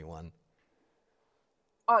alienate anyone.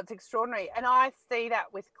 Oh, it's extraordinary. And I see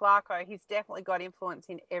that with Clarko. He's definitely got influence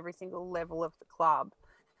in every single level of the club.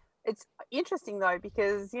 It's interesting, though,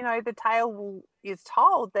 because, you know, the tale is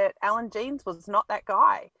told that Alan Jeans was not that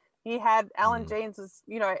guy. He had Alan Jeans was,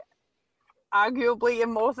 you know, arguably a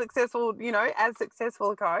more successful, you know, as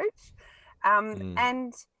successful a coach.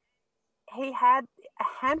 And he had a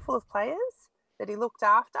handful of players that he looked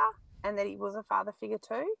after and that he was a father figure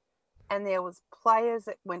to. And there was players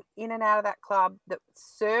that went in and out of that club that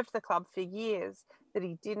served the club for years that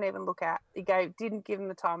he didn't even look at. He didn't give them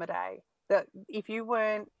the time of day. That if you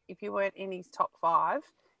weren't in his top 5,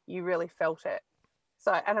 you really felt it.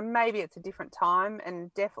 So, and maybe it's a different time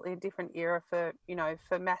and definitely a different era for, you know,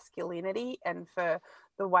 for masculinity and for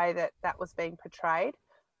the way that was being portrayed.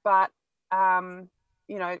 But,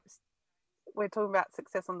 you know, we're talking about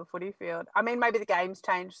success on the footy field. I mean, maybe the game's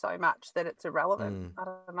changed so much that it's irrelevant. I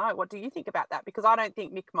don't know. What do you think about that? Because I don't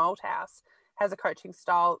think Mick Malthouse has a coaching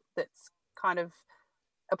style that's kind of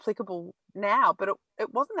applicable now, but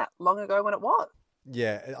it wasn't that long ago when it was.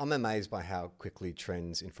 Yeah, I'm amazed by how quickly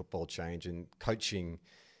trends in football change, and coaching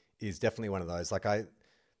is definitely one of those. Like,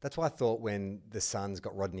 that's why I thought when the Suns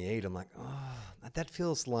got Rodney Eade, I'm like, oh, that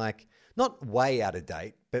feels like not way out of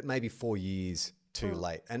date, but maybe 4 years too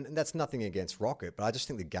late. And that's nothing against Rocket, but I just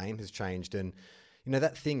think the game has changed. And, you know,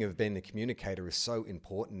 that thing of being a communicator is so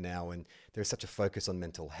important now. And there's such a focus on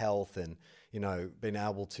mental health and, you know, being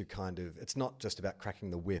able to kind of, it's not just about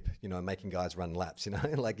cracking the whip, you know, making guys run laps, you know,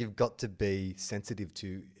 like, you've got to be sensitive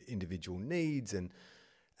to individual needs. And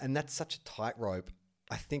that's such a tightrope.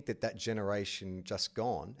 I think that generation just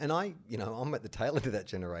gone. And I'm at the tail end of that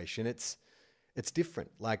generation. It's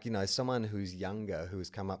different. Like, you know, someone who's younger, who has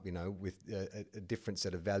come up, you know, with a different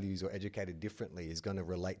set of values or educated differently is going to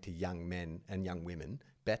relate to young men and young women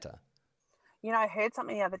better. You know, I heard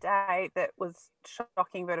something the other day that was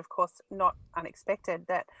shocking, but of course not unexpected,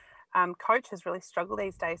 that coaches really struggle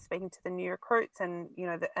these days speaking to the new recruits and, you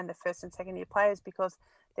know, the first and second year players because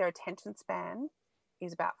their attention span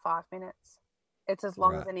is about 5 minutes. It's as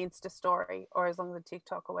long as an Insta story or as long as a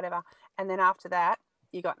TikTok or whatever. And then after that,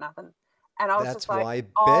 you got nothing. And I was That's just like, why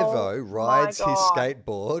Bevo rides his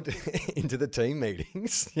skateboard into the team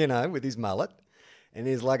meetings, you know, with his mullet. And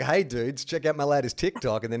he's like, hey, dudes, check out my latest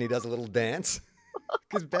TikTok. And then he does a little dance.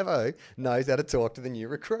 Because Bevo knows how to talk to the new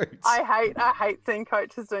recruits. I hate seeing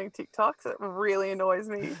coaches doing TikToks. It really annoys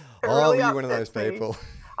me. It Oh, really you're one of those upsets me. people.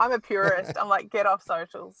 I'm a purist. I'm like, get off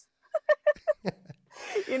socials.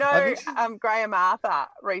 You I've know, actually- Graham Arthur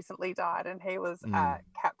recently died, and he was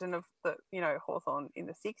captain of the, Hawthorn in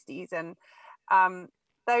the 60s, and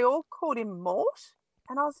they all called him Mort.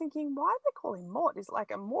 And I was thinking, why do they call him Mort? Is it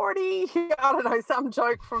like a Morty? I don't know, some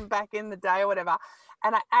joke from back in the day or whatever.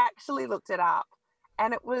 And I actually looked it up,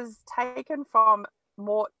 and it was taken from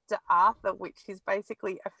Mort de Arthur, which is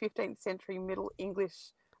basically a 15th century Middle English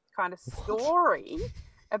kind of story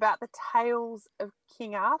about the tales of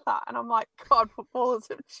King Arthur. And I'm like, God, footballers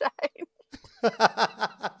have changed.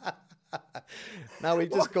 No, we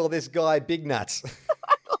just call this guy Big Nuts.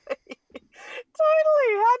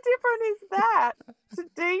 Totally. How different is that to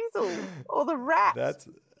Diesel or the Rat?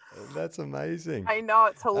 That's amazing. I know,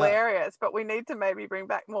 it's hilarious, but we need to maybe bring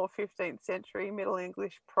back more 15th century Middle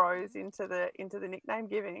English prose into the nickname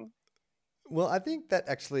giving. Well, I think that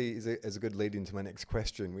actually is a good lead into my next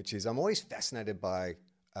question, which is I'm always fascinated by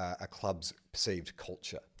a club's perceived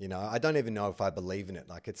culture. You know, I don't even know if I believe in it.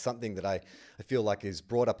 Like, it's something that I feel like is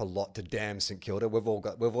brought up a lot to damn St Kilda. We've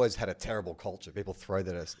always had a terrible culture. People throw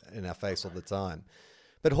that in our face all the time.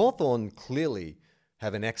 But Hawthorn clearly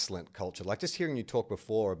have an excellent culture. Like, just hearing you talk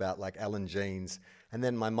before about like Alan Jeans, and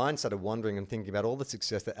then my mind started wandering and thinking about all the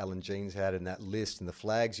success that Alan Jeans had in that list and the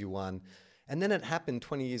flags you won. And then it happened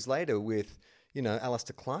 20 years later with,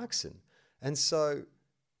 Alistair Clarkson. And so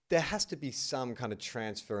there has to be some kind of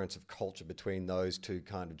transference of culture between those two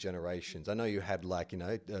kind of generations. I know you had a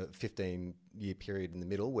 15-year period in the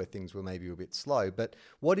middle where things were maybe a bit slow, but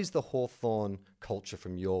what is the Hawthorn culture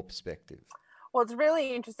from your perspective? Well, it's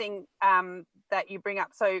really interesting that you bring up.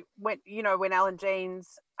 So when Alan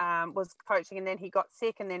Jeans was coaching, and then he got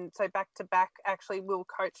sick, and then so back to back, actually, we were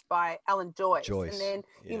coached by Alan Joyce. And then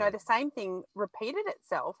the same thing repeated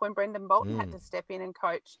itself when Brendan Bolton had to step in and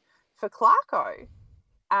coach for Clarko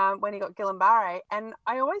when he got Gillenbarre. And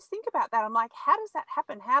I always think about that. I'm like, how does that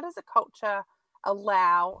happen? How does a culture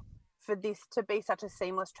allow for this to be such a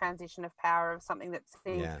seamless transition of power of something that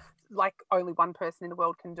seems like only one person in the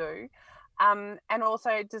world can do? And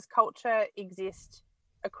also, does culture exist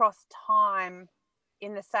across time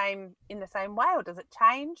in the same way, or does it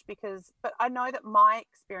change? But I know that my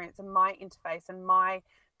experience and my interface and my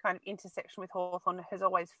kind of intersection with Hawthorn has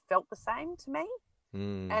always felt the same to me.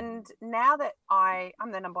 And now that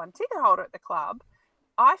I'm the number one ticket holder at the club,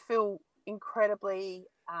 I feel incredibly...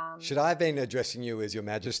 Should I have been addressing you as Your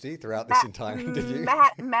Majesty throughout this entire interview?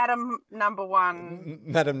 Madam number one.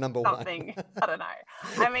 Madam number something. One. I don't know.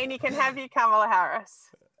 I mean, you can have your Kamala Harris.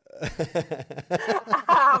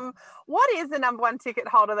 What is the number one ticket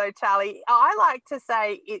holder, though, Charlie? I like to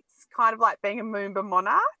say it's kind of like being a Moomba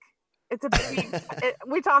monarch. It's a big,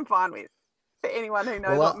 which I'm fine with. For anyone who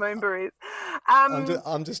knows what Moomba is.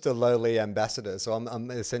 I'm just a lowly ambassador, so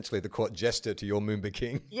I'm essentially the court jester to your Moomba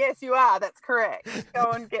king. Yes, you are. That's correct.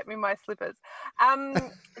 Go and get me my slippers.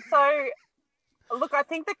 So, look, I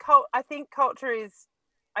think culture is,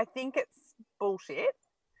 I think it's bullshit,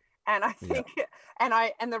 and I think,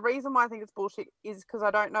 and the reason why I think it's bullshit is because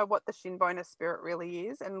I don't know what the shin boner spirit really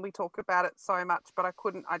is, and we talk about it so much, but I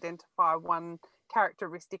couldn't identify one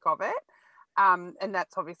characteristic of it. And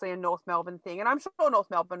that's obviously a North Melbourne thing. And I'm sure North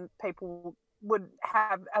Melbourne people would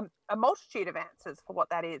have a multitude of answers for what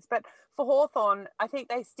that is. But for Hawthorn, I think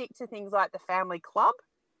they stick to things like the family club.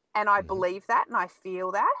 And I believe that and I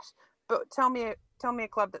feel that. But tell me a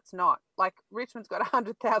club that's not. Like, Richmond's got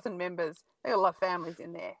 100,000 members. They've got a lot of families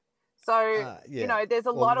in there. So, there's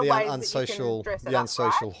a lot of ways that you can dress it up, the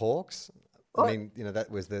unsocial right? Hawks. What? I mean,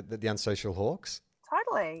 that was the unsocial Hawks.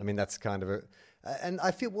 Totally. I mean, that's kind of a... And I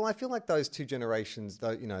feel like those two generations,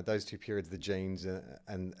 those two periods, the Jeans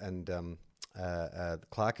and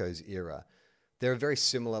Clarko's era, they're very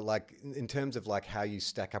similar. Like, in terms of like how you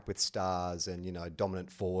stack up with stars and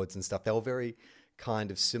dominant forwards and stuff, they were very kind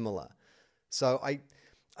of similar. So I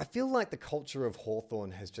feel like the culture of Hawthorn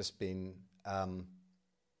has just been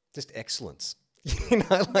just excellence.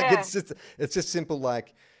 It's just simple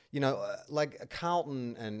like. Like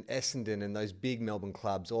Carlton and Essendon and those big Melbourne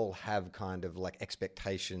clubs all have kind of like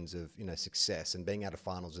expectations of, success, and being out of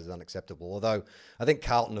finals is unacceptable. Although I think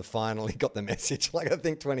Carlton have finally got the message. Like, I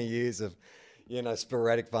think 20 years of,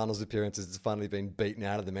 sporadic finals appearances has finally been beaten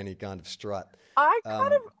out of them any kind of strut. I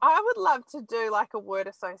would love to do like a word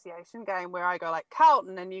association game where I go like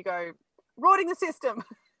Carlton and you go rorting the system.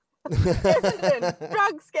 Essendon,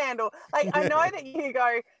 drug scandal. Like, I know that you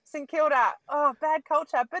go St Kilda, bad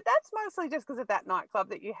culture, but that's mostly just because of that nightclub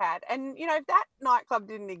that you had. And if that nightclub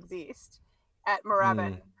didn't exist at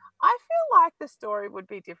Moorabbin, I feel like the story would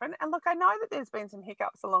be different. And look, I know that there's been some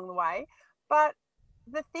hiccups along the way, but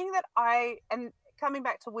the thing that and coming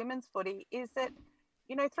back to women's footy, is that,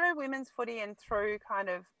 you know, through women's footy and through kind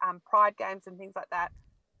of pride games and things like that,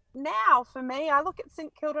 now for me, I look at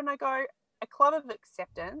St Kilda and I go, a club of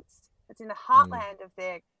acceptance. It's in the heartland of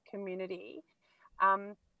their community,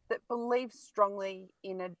 that believes strongly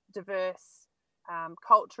in a diverse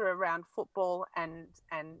culture around football and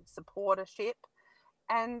supportership,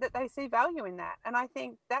 and that they see value in that. And I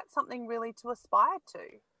think that's something really to aspire to.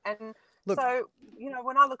 And so, you know,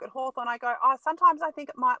 when I look at Hawthorn, I go, sometimes I think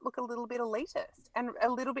it might look a little bit elitist and a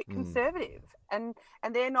little bit conservative. And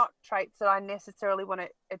they're not traits that I necessarily want to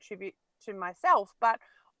attribute to myself. But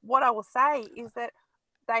what I will say is that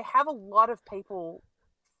they have a lot of people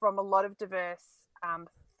from a lot of diverse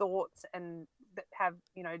thoughts and that have,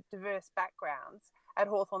 you know, diverse backgrounds at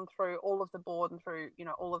Hawthorn through all of the board and through,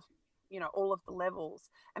 all of the levels.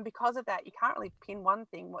 And because of that, you can't really pin one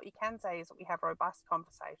thing. What you can say is that we have robust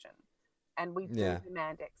conversation and we do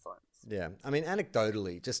demand excellence. Yeah. I mean,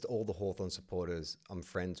 anecdotally, just all the Hawthorn supporters I'm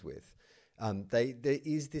friends with, there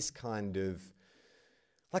is this kind of,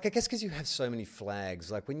 like, I guess because you have so many flags,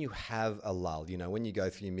 like when you have a lull, you know, when you go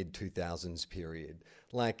through your mid-2000s period,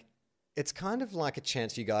 like, it's kind of like a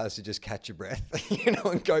chance for you guys to just catch your breath, you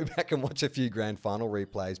know, and go back and watch a few grand final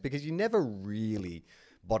replays, because you never really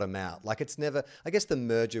bottom out. Like, it's never, I guess the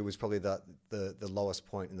merger was probably the lowest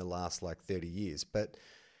point in the last like 30 years. But,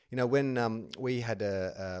 you know, when we had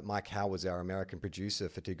Mike Howe was our American producer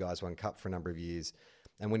for Two Guys, One Cup for a number of years.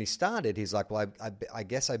 And when he started, he's like, well, I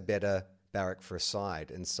guess I better barrack for a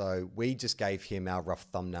side. And so we just gave him our rough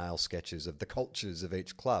thumbnail sketches of the cultures of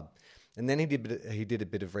each club. And then he did a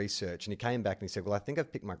bit of research, and he came back and he said, well, I think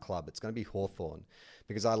I've picked my club. It's going to be Hawthorn,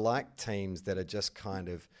 because I like teams that are just kind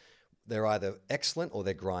of, they're either excellent or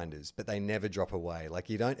they're grinders, but they never drop away. Like,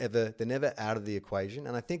 they're never out of the equation.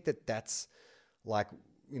 And I think that that's like,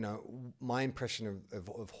 you know, my impression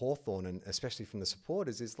of Hawthorn, and especially from the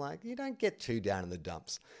supporters, is like, you don't get too down in the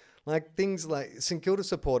dumps. Like, things like St Kilda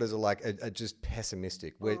supporters are just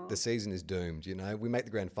pessimistic. The season is doomed, you know. We make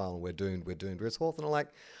the grand final, we're doomed. Whereas Hawthorn are like,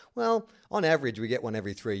 well, on average, we get one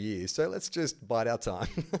every 3 years, so let's just bide our time.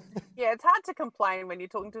 Yeah, it's hard to complain when you're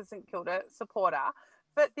talking to a St Kilda supporter.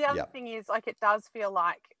 But the other thing is, like, it does feel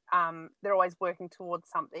like they're always working towards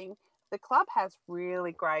something. The club has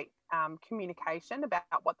really great communication about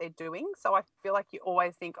what they're doing. So I feel like you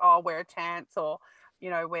always think, oh, we're a chance, or, you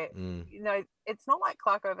know, you know, it's not like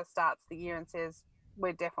Clark over starts the year and says,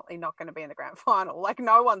 we're definitely not going to be in the grand final. Like,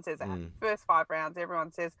 no one says that. First 5 rounds,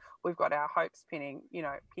 everyone says we've got our hopes pinned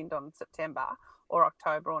on September or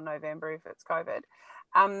October or November if it's COVID.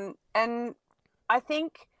 And I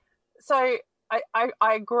think, so I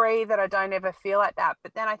agree that I don't ever feel like that.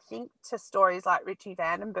 But then I think to stories like Richie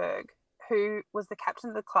Vandenberg, who was the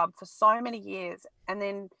captain of the club for so many years and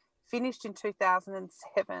then finished in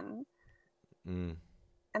 2007. And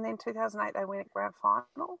then 2008, they win a grand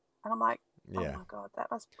final. And I'm like, oh my God, that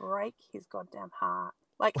must break his goddamn heart.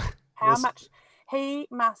 Like, how much he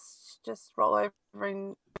must just roll over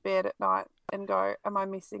in bed at night and go, am I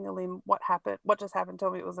missing a limb? What happened? What just happened?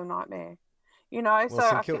 Tell me it was a nightmare. You know,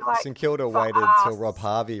 well, I feel like St Kilda waited till Rob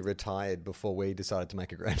Harvey retired before we decided to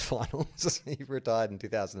make a grand final. He retired in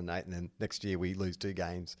 2008, and then next year we lose 2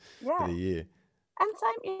 games for the year. And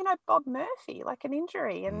same, you know, Bob Murphy, like an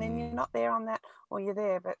injury, and then you're not there on that, or you're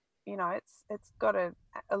there, but, you know, it's got a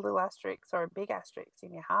little asterisk or a big asterisk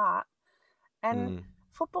in your heart. And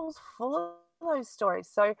football's full of those stories.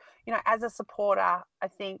 So, you know, as a supporter, I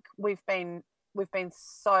think we've been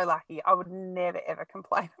so lucky. I would never, ever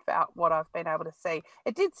complain about what I've been able to see.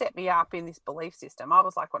 It did set me up in this belief system. I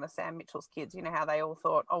was like one of Sam Mitchell's kids, you know, how they all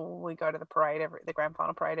thought, oh, we go to the grand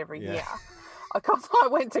final parade every year. Because I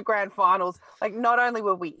went to grand finals, like, not only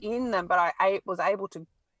were we in them, but I was able to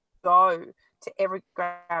go to every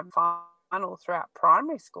grand final throughout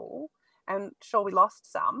primary school. And sure, we lost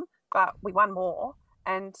some, but we won more.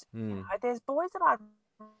 And you know, there's boys that I've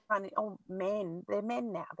run, men, they're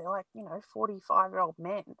men now. They're like, you know, 45-year-old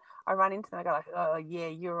men. I run into them, I go like, oh yeah,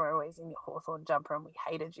 you were always in your Hawthorn jumper and we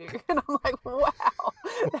hated you. And I'm like, wow,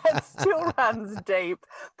 that still runs deep.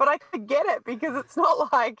 But I could get it, because it's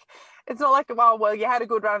not like, well, you had a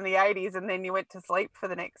good run in the 80s and then you went to sleep for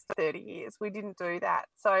the next 30 years. We didn't do that.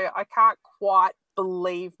 So I can't quite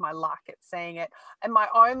believe my luck at seeing it. And my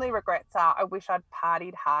only regrets are, I wish I'd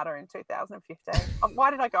partied harder in 2015.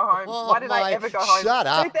 Why did I go home? Why did I ever go home? Shut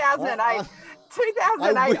up. 2008.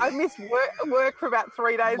 2008, I missed work for about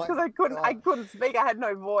 3 days because I couldn't speak. I had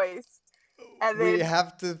no voice. And then, we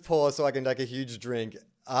have to pause so I can take a huge drink.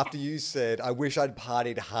 after you said, I wish I'd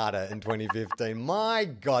partied harder in 2015. My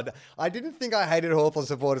God, I didn't think I hated Hawthorn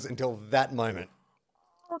supporters until that moment.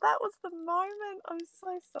 Well, that was the moment. I'm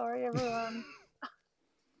so sorry, everyone.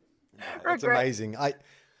 It's amazing.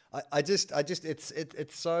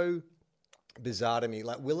 It's so bizarre to me.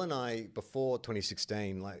 Like Will and I, before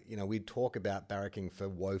 2016, we'd talk about barracking for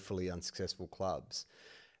woefully unsuccessful clubs.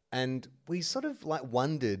 And we sort of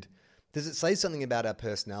wondered, does it say something about our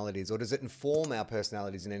personalities, or does it inform our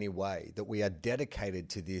personalities in any way that we are dedicated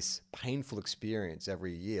to this painful experience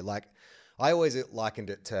every year? Like, I always likened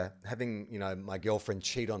it to having, my girlfriend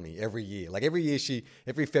cheat on me every year. Like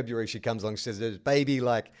every February she comes along, she says, "Baby,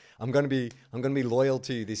 I'm going to be loyal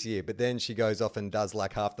to you this year." But then she goes off and does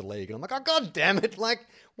half the league. And I'm like, "Oh, God damn it.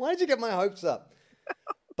 Why did you get my hopes up?"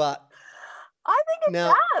 But I think it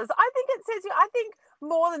does. I think it says I think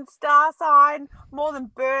more than star sign, more than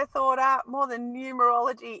birth order, more than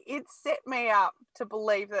numerology, it set me up to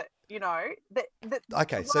believe that, that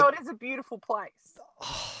the world is a beautiful place.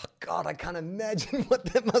 Oh, God, I can't imagine what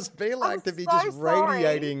that must be like to be just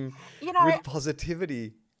radiating with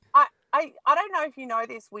positivity. I don't know if you know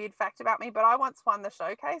this weird fact about me, but I once won the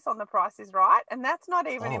showcase on The Price is Right, and that's not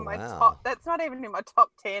even in my top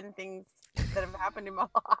 10 things that have happened in my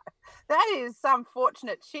life. That is some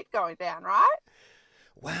fortunate shit going down, right?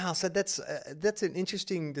 Wow, so that's an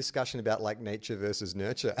interesting discussion about nature versus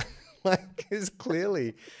nurture. Because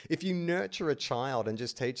clearly, if you nurture a child and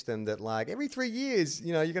just teach them that every 3 years,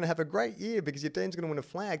 you're going to have a great year because your team's going to win a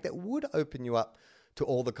flag, that would open you up to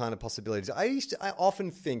all the kind of possibilities. I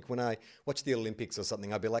often think when I watch the Olympics or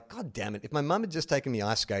something, I'd be like, God damn it, if my mum had just taken me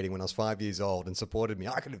ice skating when I was 5 years old and supported me,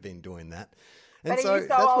 I could have been doing that. And but are you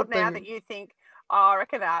so old now that you think, I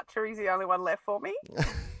reckon archery's the only one left for me?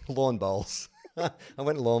 Lawn bowls. I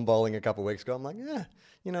went lawn bowling a couple of weeks ago. I'm like, yeah,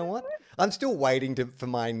 you know what? I'm still waiting for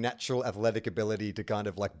my natural athletic ability to kind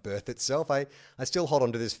of birth itself. I still hold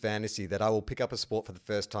on to this fantasy that I will pick up a sport for the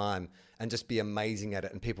first time and just be amazing at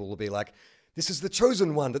it. And people will be like, this is the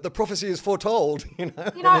chosen one that the prophecy is foretold, and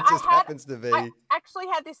it just happens to be. I actually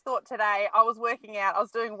had this thought today. I was working out. I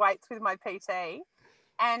was doing weights with my PT,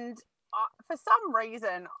 and for some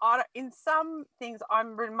reason, in some things,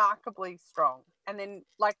 I'm remarkably strong, and then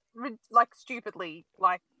stupidly,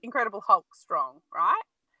 Incredible Hulk strong, right?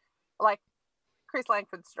 Like Chris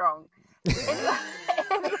Langford strong. Anyway,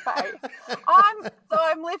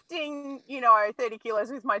 I'm lifting, 30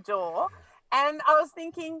 kilos with my jaw, and I was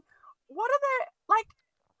thinking, what are there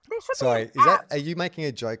should Sorry, be an app. Are you making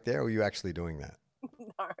a joke there, or are you actually doing that? No,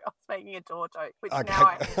 I was making a jaw joke, which okay.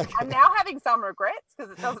 now I'm now having some regrets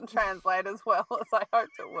because it doesn't translate as well as I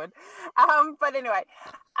hoped it would. But anyway,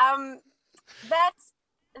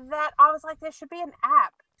 that I was like, there should be an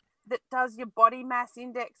app that does your body mass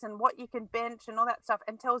index and what you can bench and all that stuff,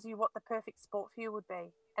 and tells you what the perfect sport for you would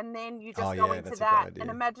be, and then you just go into that. And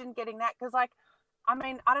imagine getting that, because I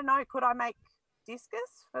don't know, could I make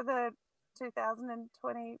discus for the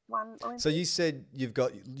 2021 Olympics? So you said you've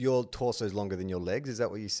got your torso's longer than your legs. Is that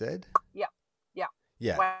what you said? Yeah.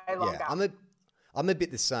 Way longer. Yeah. I'm a bit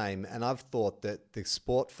the same, and I've thought that the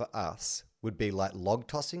sport for us would be like log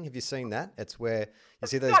tossing. Have you seen that? It's where you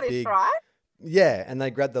see those big, right? Yeah, and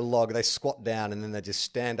they grab the log, they squat down, and then they just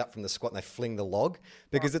stand up from the squat and they fling the log,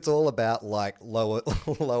 because it's all about lower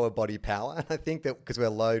body power. And I think that because we're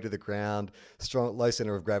low to the ground, strong, low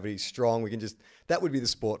center of gravity, strong, that would be the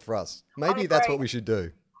sport for us. Maybe that's what we should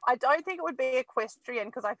do. I don't think it would be equestrian,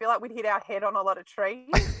 because I feel like we'd hit our head on a lot of trees.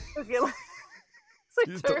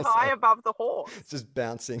 It's too high above the horse. It's just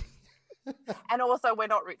bouncing. And also, we're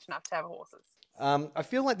not rich enough to have horses. I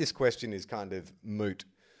feel like this question is kind of moot,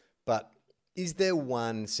 but is there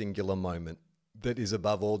one singular moment that is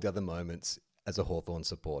above all the other moments as a Hawthorn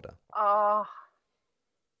supporter?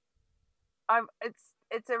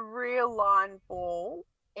 It's a real line ball.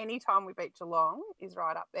 Anytime we beat Geelong is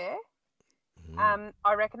right up there.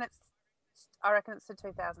 I reckon it's the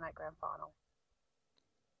 2008 grand final.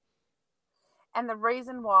 And the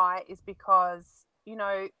reason why is because,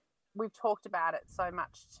 we've talked about it so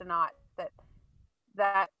much tonight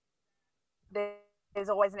that there's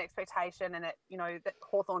always an expectation, and that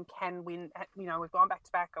Hawthorn can win. We've gone back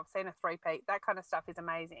to back. I've seen a three-peat. That kind of stuff is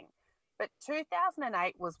amazing. But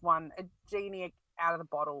 2008 was a genie out of the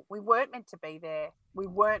bottle. We weren't meant to be there. We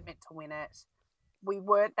weren't meant to win it. We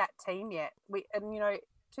weren't that team yet.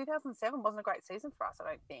 2007 wasn't a great season for us, I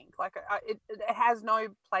don't think. It has no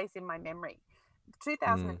place in my memory.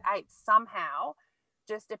 2008 somehow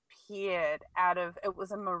just appeared it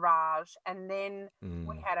was a mirage, and then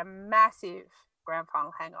we had a massive grand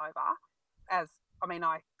final hangover. I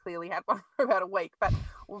clearly had one for about a week, but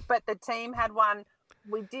the team had one.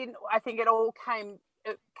 We didn't. I think it all came.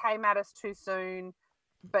 It came at us too soon,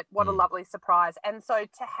 but what a lovely surprise. And so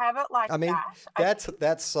to have it like I mean, that,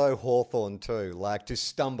 that's so Hawthorn too. Like to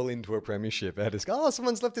stumble into a premiership and just go, oh,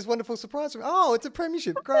 someone's left this wonderful surprise. Oh, it's a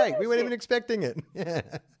premiership. Great. We weren't even expecting it. Yeah.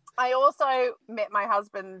 I also met my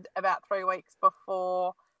husband about 3 weeks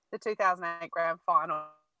before the 2008 grand final.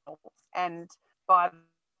 And by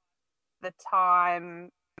the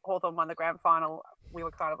time Hawthorn won the grand final, we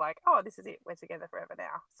were kind of like, oh, this is it. We're together forever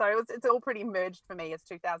now. So it's all pretty merged for me as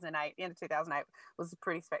 2008. The end of 2008 was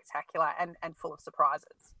pretty spectacular and full of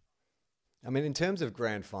surprises. I mean, in terms of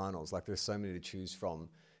grand finals, like there's so many to choose from.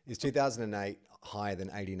 Is 2008 higher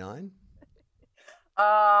than 89?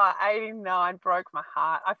 89 broke my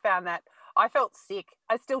heart. I felt sick.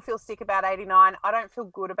 I still feel sick about 89. I don't feel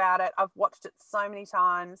good about it. I've watched it so many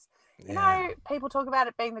times. You know, people talk about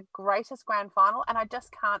it being the greatest grand final, and I just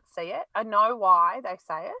can't see it. I know why they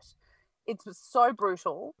say it. It's so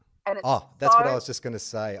brutal. And it's that's what I was just going to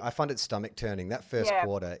say. I find it stomach turning. That first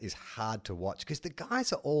quarter is hard to watch because the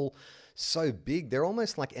guys are all so big. They're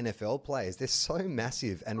almost like NFL players. They're so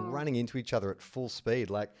massive and running into each other at full speed.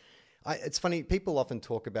 Like, it's funny, people often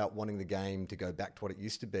talk about wanting the game to go back to what it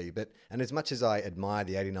used to be, and as much as I admire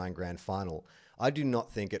the 89 grand final, I do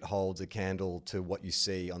not think it holds a candle to what you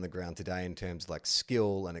see on the ground today in terms of like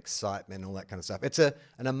skill and excitement and all that kind of stuff. It's an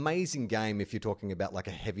amazing game if you're talking about like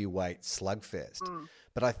a heavyweight slugfest.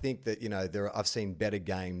 But I think that, you know, I've seen better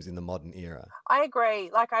games in the modern era. I agree.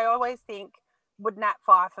 Like, I always think, would Nat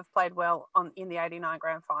Fyfe have played well in the 89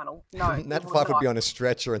 grand final? No. Nat Fyfe would be on a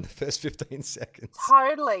stretcher in the first 15 seconds.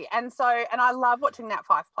 Totally. And I love watching Nat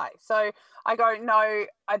Fyfe play. So I go, no,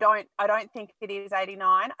 I don't think it is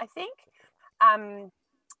 89. I think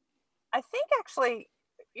actually,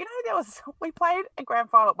 you know, we played a grand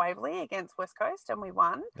final at Waverley against West Coast and we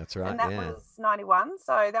won. That's right. And that was 91.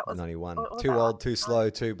 So that was 91. Too old, too slow,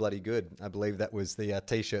 too bloody good. I believe that was the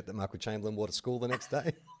T-shirt that Michael Chamberlain wore to school the next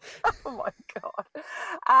day. Oh my God.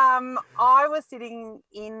 I was sitting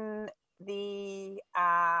in the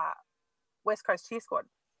West Coast cheer squad.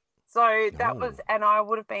 So that was, and I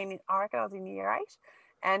would have been, I reckon I was in year 8.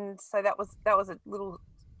 And so that was a little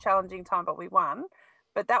challenging time, but we won.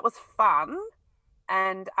 But that was fun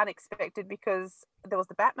and unexpected because there was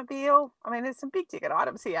the Batmobile. I mean, there's some big ticket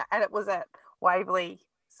items here, and it was at Waverley.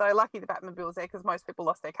 So lucky the Batmobile was there because most people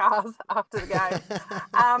lost their cars after the game.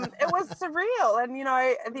 It was surreal. And, you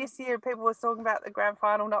know, this year people were talking about the grand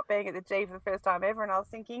final not being at the G for the first time ever. And I was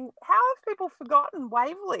thinking, how have people forgotten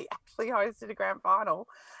Waverley actually hosted a grand final?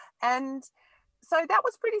 And so that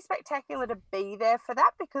was pretty spectacular to be there for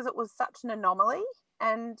that because it was such an anomaly.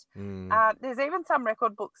 And there's even some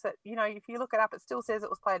record books that, you know, if you look it up, it still says it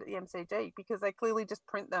was played at the MCG because they clearly just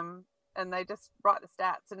print them and they just write the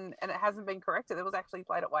stats and it hasn't been corrected. It was actually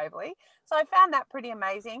played at Waverley. So I found that pretty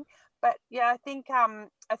amazing. But yeah, I think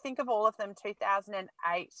of all of them,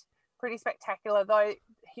 2008, pretty spectacular, though,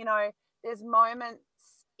 you know, there's moments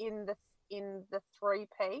in the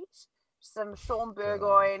three-peat, some Sean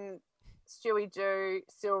Burgoyne, Stewie Dew,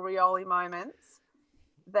 Sil Rioli moments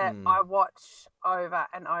that I watch over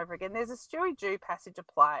and over again. There's a Stewie Dew passage of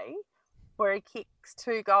play where he kicks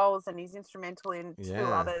 2 goals and he's instrumental in 2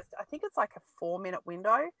 others. I think it's like a 4-minute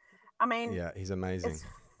window. I mean, yeah, he's amazing. It's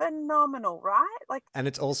phenomenal, right? Like, and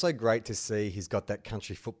it's also great to see he's got that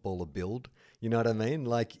country footballer build. You know what I mean?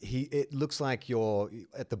 Like it looks like you're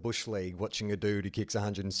at the Bush League watching a dude who kicks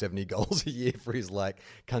 170 goals a year for his like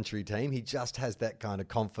country team. He just has that kind of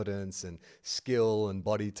confidence and skill and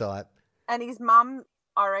body type. And his mum,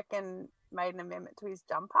 I reckon, made an amendment to his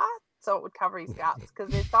jumper so it would cover his guts because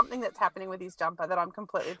there's something that's happening with his jumper that I'm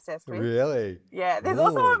completely obsessed with. Really? Yeah. There's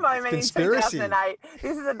also a moment in 2008.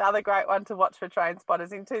 This is another great one to watch for train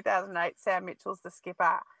spotters. In 2008, Sam Mitchell's the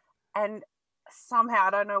skipper and somehow, I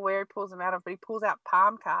don't know where he pulls them out of, but he pulls out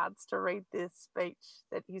palm cards to read this speech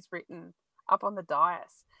that he's written up on the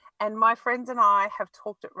dais. And my friends and I have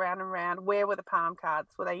talked it round and round. Where were the palm cards?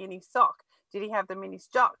 Were they in his sock? Did he have them in his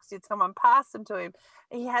jocks? Did someone pass them to him?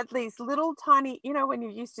 He had these little tiny, you know, when you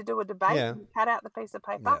used to do a debate, you cut out the piece of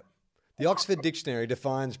paper. Yeah. The Oxford Dictionary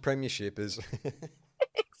defines premiership as...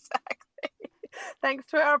 Exactly. Thanks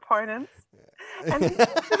to our opponents. And to the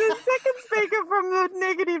second speaker from the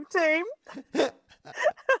negative team.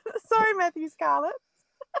 Sorry, Matthew Scarlett.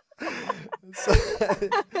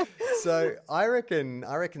 So I reckon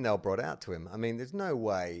they were brought out to him. I mean, there's no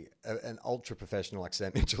way an ultra professional like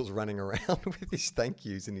Sam Mitchell's running around with his thank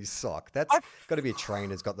yous in his sock. That's got to be a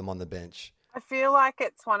trainer's got them on the bench. I feel like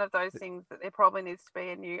it's one of those things that there probably needs to be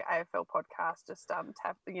a new AFL podcast just to have,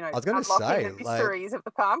 I was going to unlocking say, the mysteries of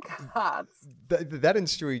the palm cards. that and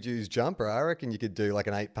Stewie Jew's jumper, I reckon you could do like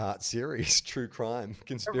an 8-part series, true crime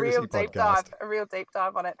conspiracy podcast. A real deep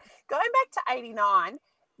dive on it. Going back to 89,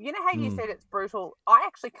 you know how you Mm. said it's brutal? I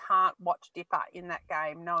actually can't watch Dipper in that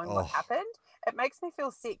game knowing what Oh. happened. It makes me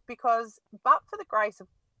feel sick because, but for the grace of,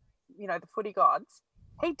 the footy gods,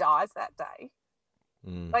 he dies that day.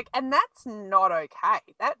 Mm. And that's not okay.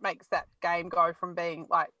 That makes that game go from being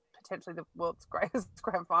like potentially the world's greatest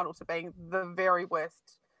grand final to being the very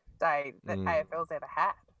worst day that AFL's ever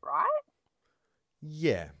had, right?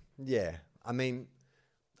 Yeah. I mean,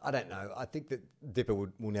 I don't know. I think that Dipper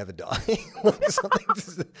will never die. Like something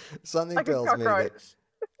Like a tells me that. cockroach.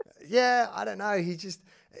 Yeah, I don't know.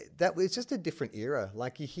 That was just a different era.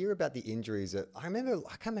 Like you hear about the injuries I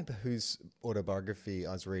can't remember whose autobiography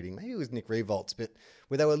I was reading. Maybe it was Nick Revolt's, but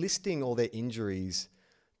where they were listing all their injuries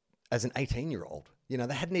as an 18-year-old. They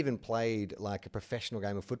hadn't even played like a professional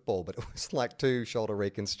game of football, but it was like 2 shoulder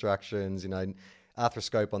reconstructions,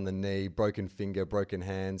 arthroscope on the knee, broken finger, broken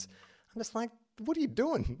hands. I'm just like, what are you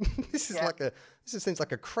doing? This seems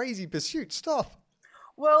like a crazy pursuit. Stop.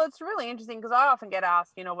 Well, it's really interesting because I often get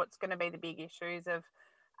asked, what's going to be the big issues of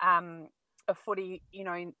footy,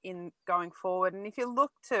 in going forward. And if you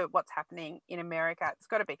look to what's happening in America, it's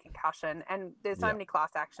got to be concussion. And there's so many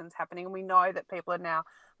class actions happening. And we know that people are now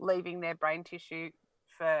leaving their brain tissue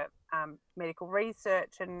for medical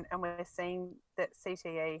research. And we're seeing that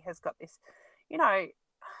CTE has got this,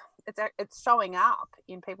 it's showing up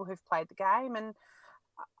in people who've played the game. And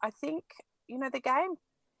I think, the game,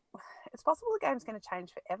 it's possible the game's going to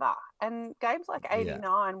change forever. And games like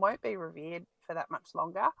 89 won't be revered for that much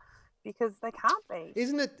longer because they can't be.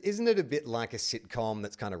 Isn't it a bit like a sitcom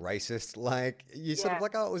that's kind of racist? Like you sort of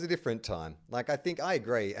like, oh, it was a different time. Like I think I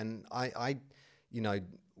agree. And I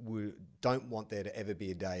don't want there to ever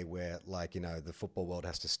be a day where the football world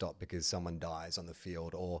has to stop because someone dies on the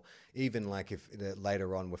field, or even like if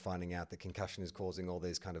later on we're finding out that concussion is causing all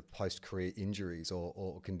these kind of post-career injuries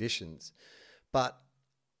or conditions. But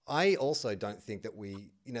I also don't think that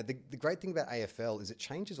the great thing about AFL is it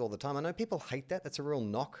changes all the time. I know people hate that. That's a real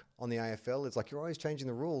knock on the AFL. It's like you're always changing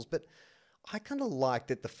the rules, but I kind of like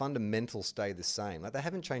that the fundamentals stay the same. Like they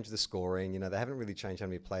haven't changed the scoring, they haven't really changed how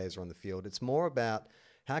many players are on the field. It's more about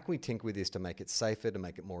how can we tinker with this to make it safer, to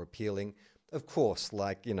make it more appealing? Of course,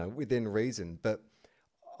 within reason, but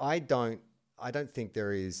I don't think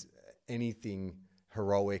there is anything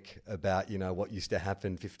heroic about what used to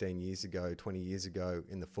happen 15 years ago, 20 years ago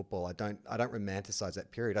in the football. I don't romanticize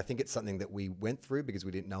that period. I think it's something that we went through because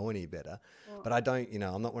we didn't know any better. But I don't,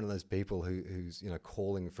 I'm not one of those people who's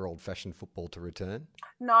calling for old-fashioned football to return.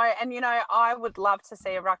 No, and I would love to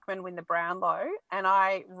see a ruckman win the Brownlow, and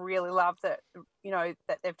I really love that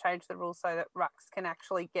that they've changed the rules so that rucks can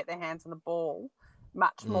actually get their hands on the ball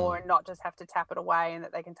much more and not just have to tap it away, and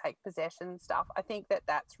that they can take possession stuff. I think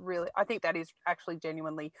that is actually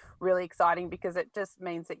genuinely really exciting because it just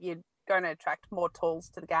means that you're going to attract more tools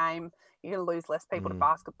to the game. You're going to lose less people to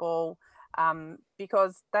basketball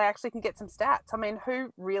because they actually can get some stats. I mean,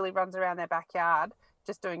 who really runs around their backyard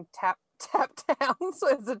just doing tap downs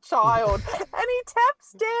as a child and he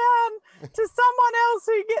taps down to someone else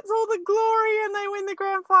who gets all the glory and they win the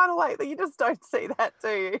grand final? Like, you just don't see that, do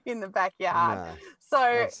you, in the backyard? No,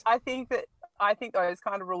 so I think those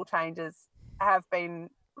kind of rule changes have been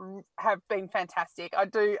fantastic. I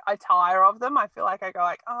tire of them. I feel like I go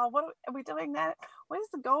like, oh, what are we doing that? Where's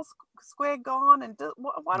the goal square gone? And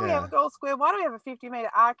why do we have a goal square? Why do we have a 50-meter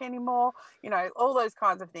arc anymore? All those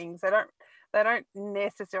kinds of things. They don't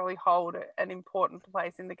necessarily hold an important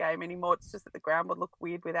place in the game anymore. It's just that the ground would look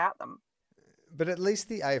weird without them. But at least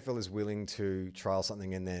the AFL is willing to trial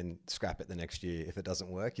something and then scrap it the next year if it doesn't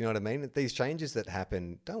work. You know what I mean? These changes that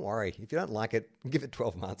happen, don't worry. If you don't like it, give it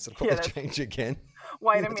 12 months. It'll probably change again.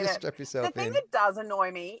 Wait a minute. Just strap yourself in. The thing that does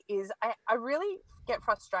annoy me is I really get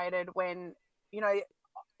frustrated when,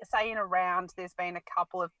 say in a round there's been a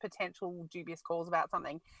couple of potential dubious calls about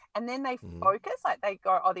something, and then they focus, like they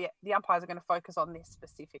go, oh, the umpires are going to focus on this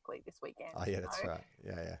specifically this weekend. Oh yeah, that's right.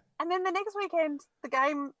 Yeah. And then the next weekend, the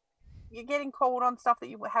game, you're getting called on stuff that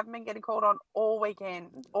you haven't been getting called on all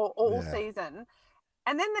weekend or all season.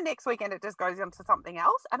 And then the next weekend it just goes on to something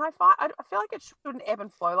else. And I feel like it shouldn't ebb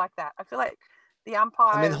and flow like that. I feel like the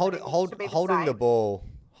umpire, I mean, holding the ball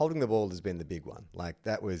holding the ball has been the big one. Like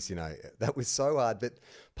that was so hard. But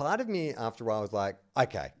part of me after a while was like,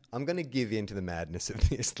 okay, I'm going to give in to the madness of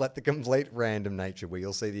this. Let the complete random nature where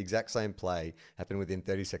you'll see the exact same play happen within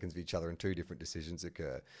 30 seconds of each other and two different decisions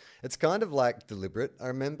occur. It's kind of like deliberate. I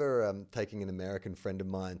remember taking an American friend of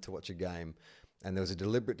mine to watch a game, and there was a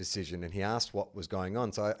deliberate decision, and he asked what was going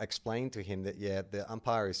on. So I explained to him that, yeah, the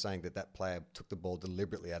umpire is saying that player took the ball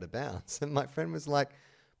deliberately out of bounds. And my friend was like,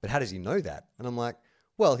 but how does he know that? And I'm like,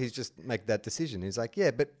 well, he's just make that decision. He's like,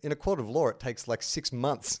 yeah, but in a court of law, it takes like 6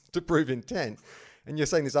 months to prove intent. And you're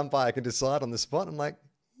saying this umpire can decide on the spot? I'm like,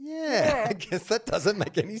 yeah, I guess that doesn't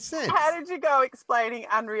make any sense. How did you go explaining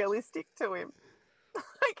unrealistic to him?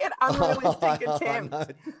 Like an unrealistic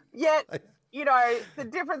attempt. Yet, you know, the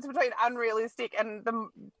difference between unrealistic and the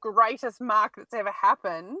greatest mark that's ever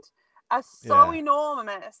happened are so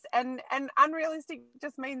enormous. And unrealistic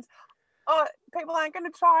just means, people aren't going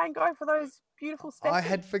to try and go for those beautiful steps. I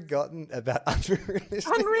had forgotten about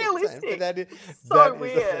unrealistic. Unrealistic. That is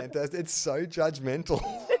weird. It's so judgmental.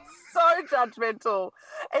 It's so judgmental.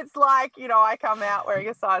 It's like, you know, I come out wearing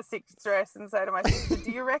a size 6 dress and say to my sister,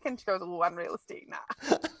 do you reckon? She goes, oh, unrealistic.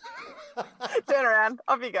 Nah. Turn around.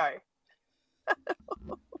 Off you go.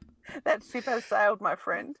 That ship has sailed, my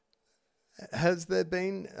friend. Has there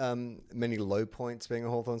been many low points being a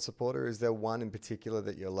Hawthorn supporter? Is there one in particular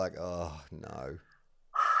that you're like, oh, no?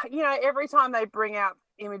 You know, every time they bring out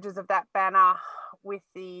images of that banner with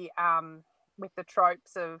the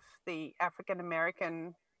tropes of the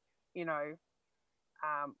African-American, you know,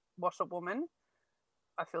 washerwoman,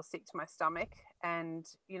 I feel sick to my stomach. And,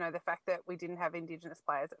 you know, the fact that we didn't have Indigenous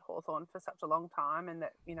players at Hawthorn for such a long time, and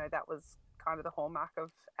that, you know, that was kind of the hallmark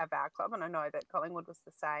of our club. And I know that Collingwood was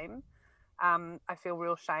the same. I feel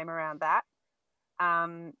real shame around that.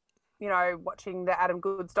 You know, watching the Adam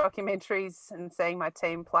Goodes documentaries and seeing my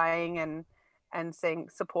team playing and seeing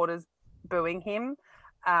supporters booing him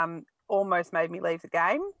almost made me leave the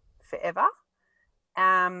game forever.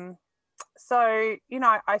 So, you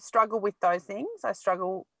know, I struggle with those things. I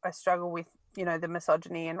struggle with, you know, the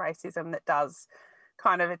misogyny and racism that does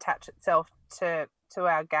kind of attach itself to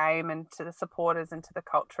our game and to the supporters and to the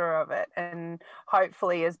culture of it. And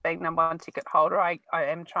hopefully, as being number one ticket holder, I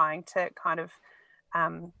am trying to kind of,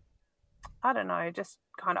 I don't know, just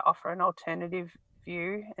kind of offer an alternative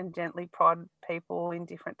view and gently prod people in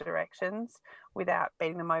different directions without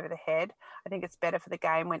beating them over the head. I think it's better for the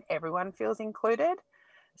game when everyone feels included.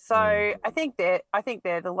 So I think they're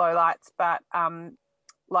the lowlights, but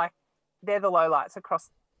like they're the lowlights across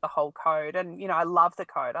the whole code. And, you know, I love the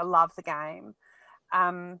code. I love the game.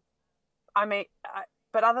 I mean,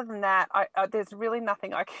 but other than that, there's really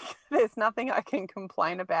nothing there's nothing I can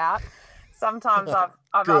complain about. Sometimes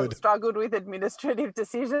I've struggled with administrative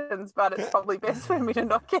decisions, but it's probably best for me to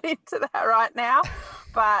not get into that right now.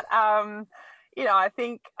 But you know, I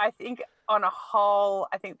think on a whole,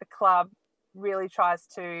 I think the club really tries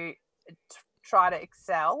to try to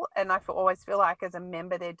excel, and I always feel like as a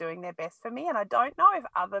member they're doing their best for me. And I don't know if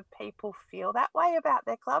other people feel that way about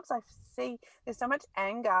their clubs. I see there's so much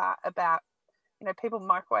anger about, you know, people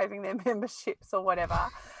microwaving their memberships or whatever.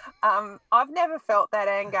 I've never felt that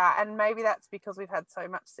anger, and maybe that's because we've had so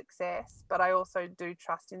much success, but I also do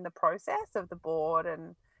trust in the process of the board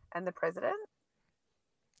and the president.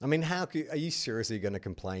 I mean, are you seriously going to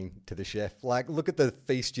complain to the chef? Like, look at the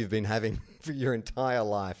feast you've been having for your entire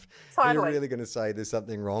life. Totally. Are you really going to say there's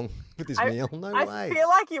something wrong with this meal? No way. I feel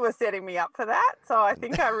like you were setting me up for that, so I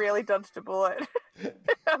think I really dodged a bullet.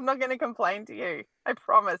 I'm not going to complain to you. I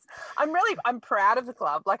promise. I'm proud of the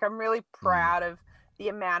club. Like, I'm really proud of the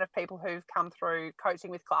amount of people who've come through coaching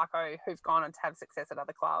with Clarko who've gone on to have success at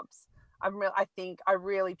other clubs. I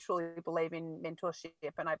really truly believe in mentorship,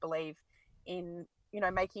 and I believe in, you know,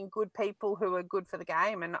 making good people who are good for the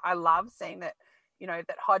game. And I love seeing that, you know,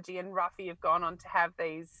 that Hodgie and Ruffy have gone on to have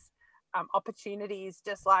these opportunities,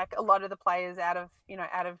 just like a lot of the players out of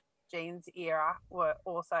Jean's era were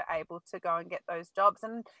also able to go and get those jobs.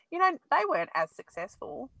 And, you know, they weren't as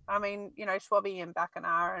successful. I mean, you know, Schwabby and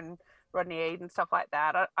Bakanar and Rodney Eade and stuff like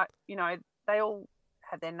that, you know, they all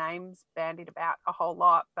had their names bandied about a whole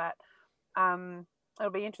lot, but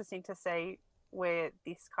it'll be interesting to see where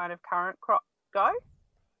this kind of current crop go.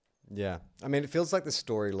 Yeah. I mean, it feels like the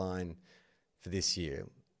storyline for this year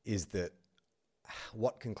is that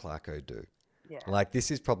what can Clarko do? Yeah. Like, this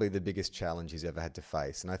is probably the biggest challenge he's ever had to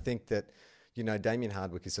face. And I think that, you know, Damien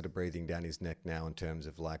Hardwick is sort of breathing down his neck now in terms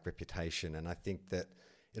of like reputation. And I think that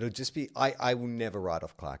it'll just be, I will never write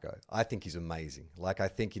off Clarko. I think he's amazing. Like, I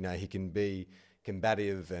think, you know, he can be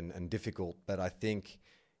combative and difficult, but I think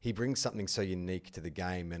he brings something so unique to the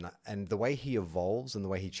game, and the way he evolves and the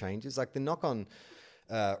way he changes. Like, the knock on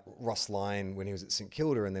Ross Lyon, when he was at St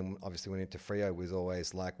Kilda and then obviously went into Freo, was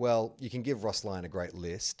always like, well, you can give Ross Lyon a great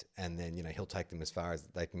list and then, he'll take them as far as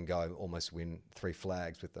they can go, almost win 3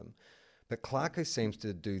 flags with them. But Clarko seems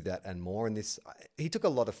to do that and more. And he took a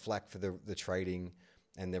lot of flack for the trading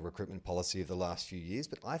and the recruitment policy of the last few years.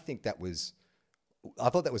 But I thought that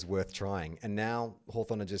was worth trying. And now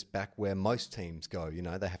Hawthorn are just back where most teams go.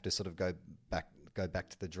 They have to sort of go back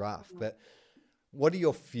to the draft. But what are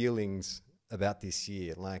your feelings about this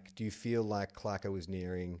year? Like, do you feel like Clarko is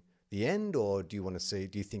nearing the end, or do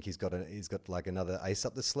you think he's got like another ace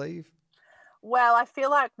up the sleeve? Well, I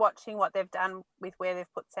feel like watching what they've done with where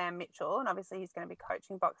they've put Sam Mitchell, and obviously he's going to be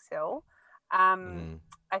coaching Box Hill. I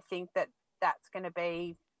think that's going to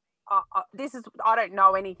be. I don't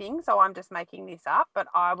know anything, so I'm just making this up. But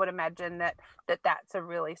I would imagine that's a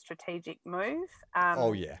really strategic move.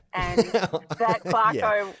 Oh yeah, and that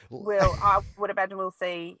Clarko will. I would imagine we'll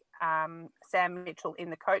see Sam Mitchell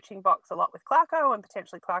in the coaching box a lot with Clarko, and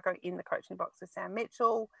potentially Clarko in the coaching box with Sam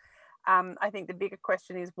Mitchell. I think the bigger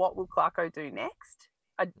question is, what will Clarko do next?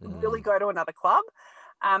 Will he go to another club?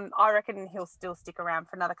 I reckon he'll still stick around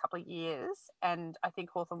for another couple of years, and I think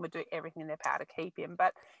Hawthorn would do everything in their power to keep him.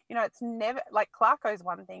 But, it's never, like, Clarko's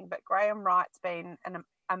one thing, but Graham Wright's been an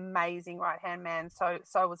amazing right-hand man. So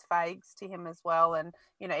was Fags to him as well. And,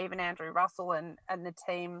 even Andrew Russell and the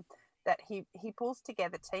team that he pulls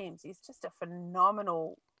together teams. He's just a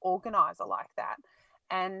phenomenal organiser like that.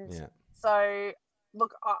 And so...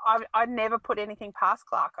 Look, I never put anything past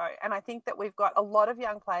Clarko, and I think that we've got a lot of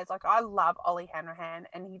young players. Like, I love Ollie Hanrahan,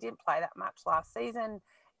 and he didn't play that much last season.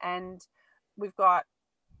 And we've got,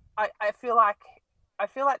 I feel like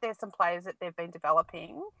there's some players that they've been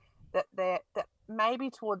developing that maybe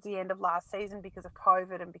towards the end of last season, because of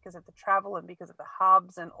COVID and because of the travel and because of the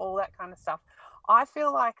hubs and all that kind of stuff, I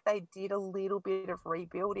feel like they did a little bit of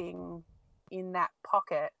rebuilding in that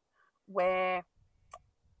pocket where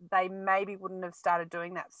they maybe wouldn't have started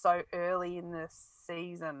doing that so early in the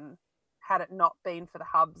season had it not been for the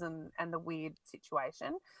hubs and the weird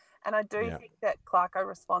situation. And I do think that Clarko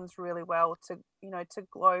responds really well to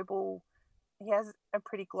global. He has a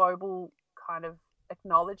pretty global kind of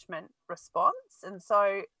acknowledgement response. And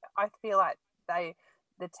so I feel like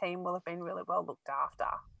the team will have been really well looked after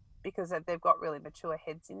because they've got really mature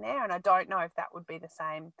heads in there. And I don't know if that would be the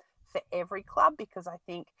same for every club, because I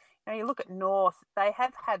think, you look at North, they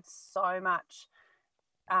have had so much,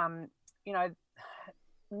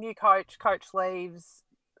 new coach leaves,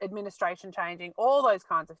 administration changing, all those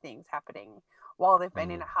kinds of things happening while they've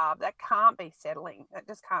been in a hub. That can't be settling. That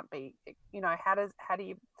just can't be, how do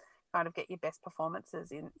you kind of get your best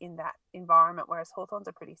performances in that environment, whereas Hawthorn's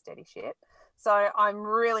a pretty steady ship. So I'm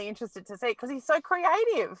really interested to see, because he's so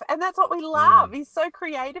creative, and that's what we love. He's so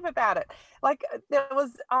creative about it. Like, we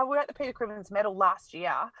were at the Peter Crivens Medal last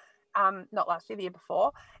year, not last year, the year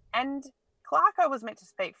before, and Clarko was meant to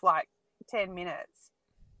speak for like 10 minutes.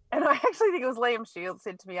 And I actually think it was Liam Shields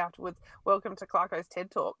said to me afterwards, "Welcome to Clarko's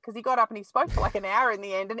TED Talk," because he got up and he spoke for like an hour in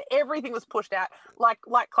the end, and everything was pushed out like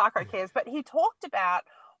Clarko cares. But he talked about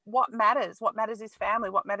what matters. What matters is family.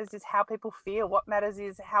 What matters is how people feel. What matters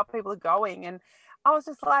is how people are going. And I was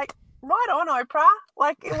just like, right on, Oprah.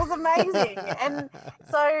 Like, it was amazing. And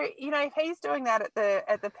so, if he's doing that at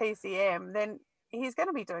the PCM, then he's going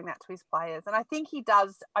to be doing that to his players. And I think he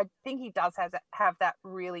does have that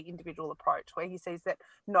really individual approach where he sees that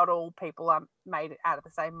not all people are made out of the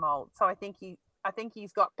same mold. So I think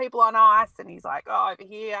he's got people on ice, and he's like, oh, over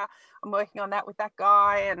here, I'm working on that with that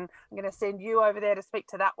guy, and I'm going to send you over there to speak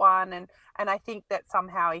to that one. And I think that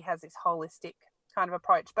somehow he has this holistic kind of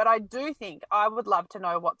approach. But I do think I would love to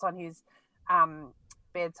know what's on his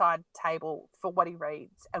bedside table for what he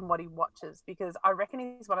reads and what he watches, because I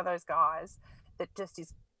reckon he's one of those guys that just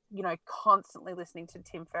is, constantly listening to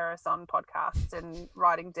Tim Ferriss on podcasts and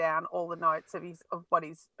writing down all the notes of what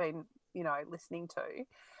he's been, listening to.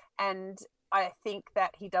 And I think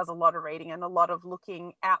that he does a lot of reading and a lot of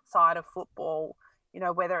looking outside of football,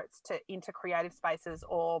 whether it's into creative spaces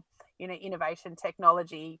or, innovation,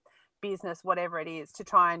 technology, business, whatever it is, to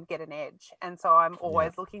try and get an edge. And so I'm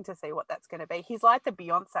always looking to see what that's going to be. He's like the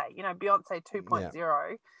Beyonce, Beyonce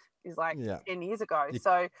 2.0 is like 10 years ago.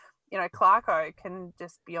 So, Clarko can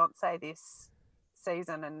just Beyonce this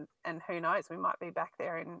season, and who knows, we might be back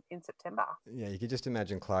there in September. Yeah, you could just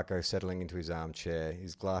imagine Clarko settling into his armchair,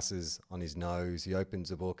 his glasses on his nose, he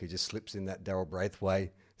opens a book, he just slips in that Daryl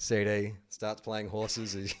Braithwaite CD, starts playing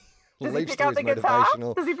horses. Does he pick up the guitar?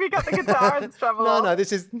 Does he pick up the guitar and travel No,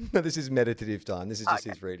 this is meditative time. This is just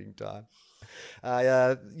his reading time.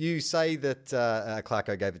 You say that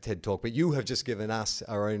Clarko gave a TED Talk, but you have just given us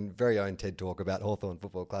our very own TED Talk about Hawthorn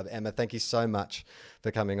Football Club. Emma, thank you so much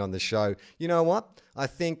for coming on the show. You know what? I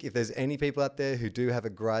think if there's any people out there who do have a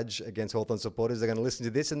grudge against Hawthorn supporters, they're going to listen to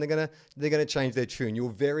this and they're going to change their tune. You're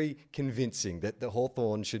very convincing that the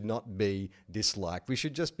Hawthorn should not be disliked. We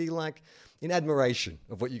should just be like in admiration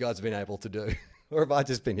of what you guys have been able to do. Or have I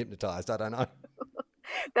just been hypnotised? I don't know.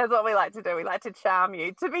 That's what we like to do. We like to charm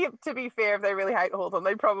you. To be fair, if they really hate Hawthorn,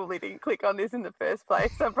 they probably didn't click on this in the first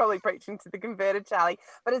place. I'm probably preaching to the converted, Charlie.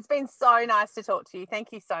 But it's been so nice to talk to you. Thank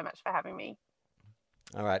you so much for having me.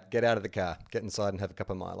 All right, get out of the car, get inside and have a cup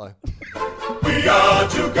of Milo. We are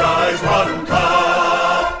two guys, one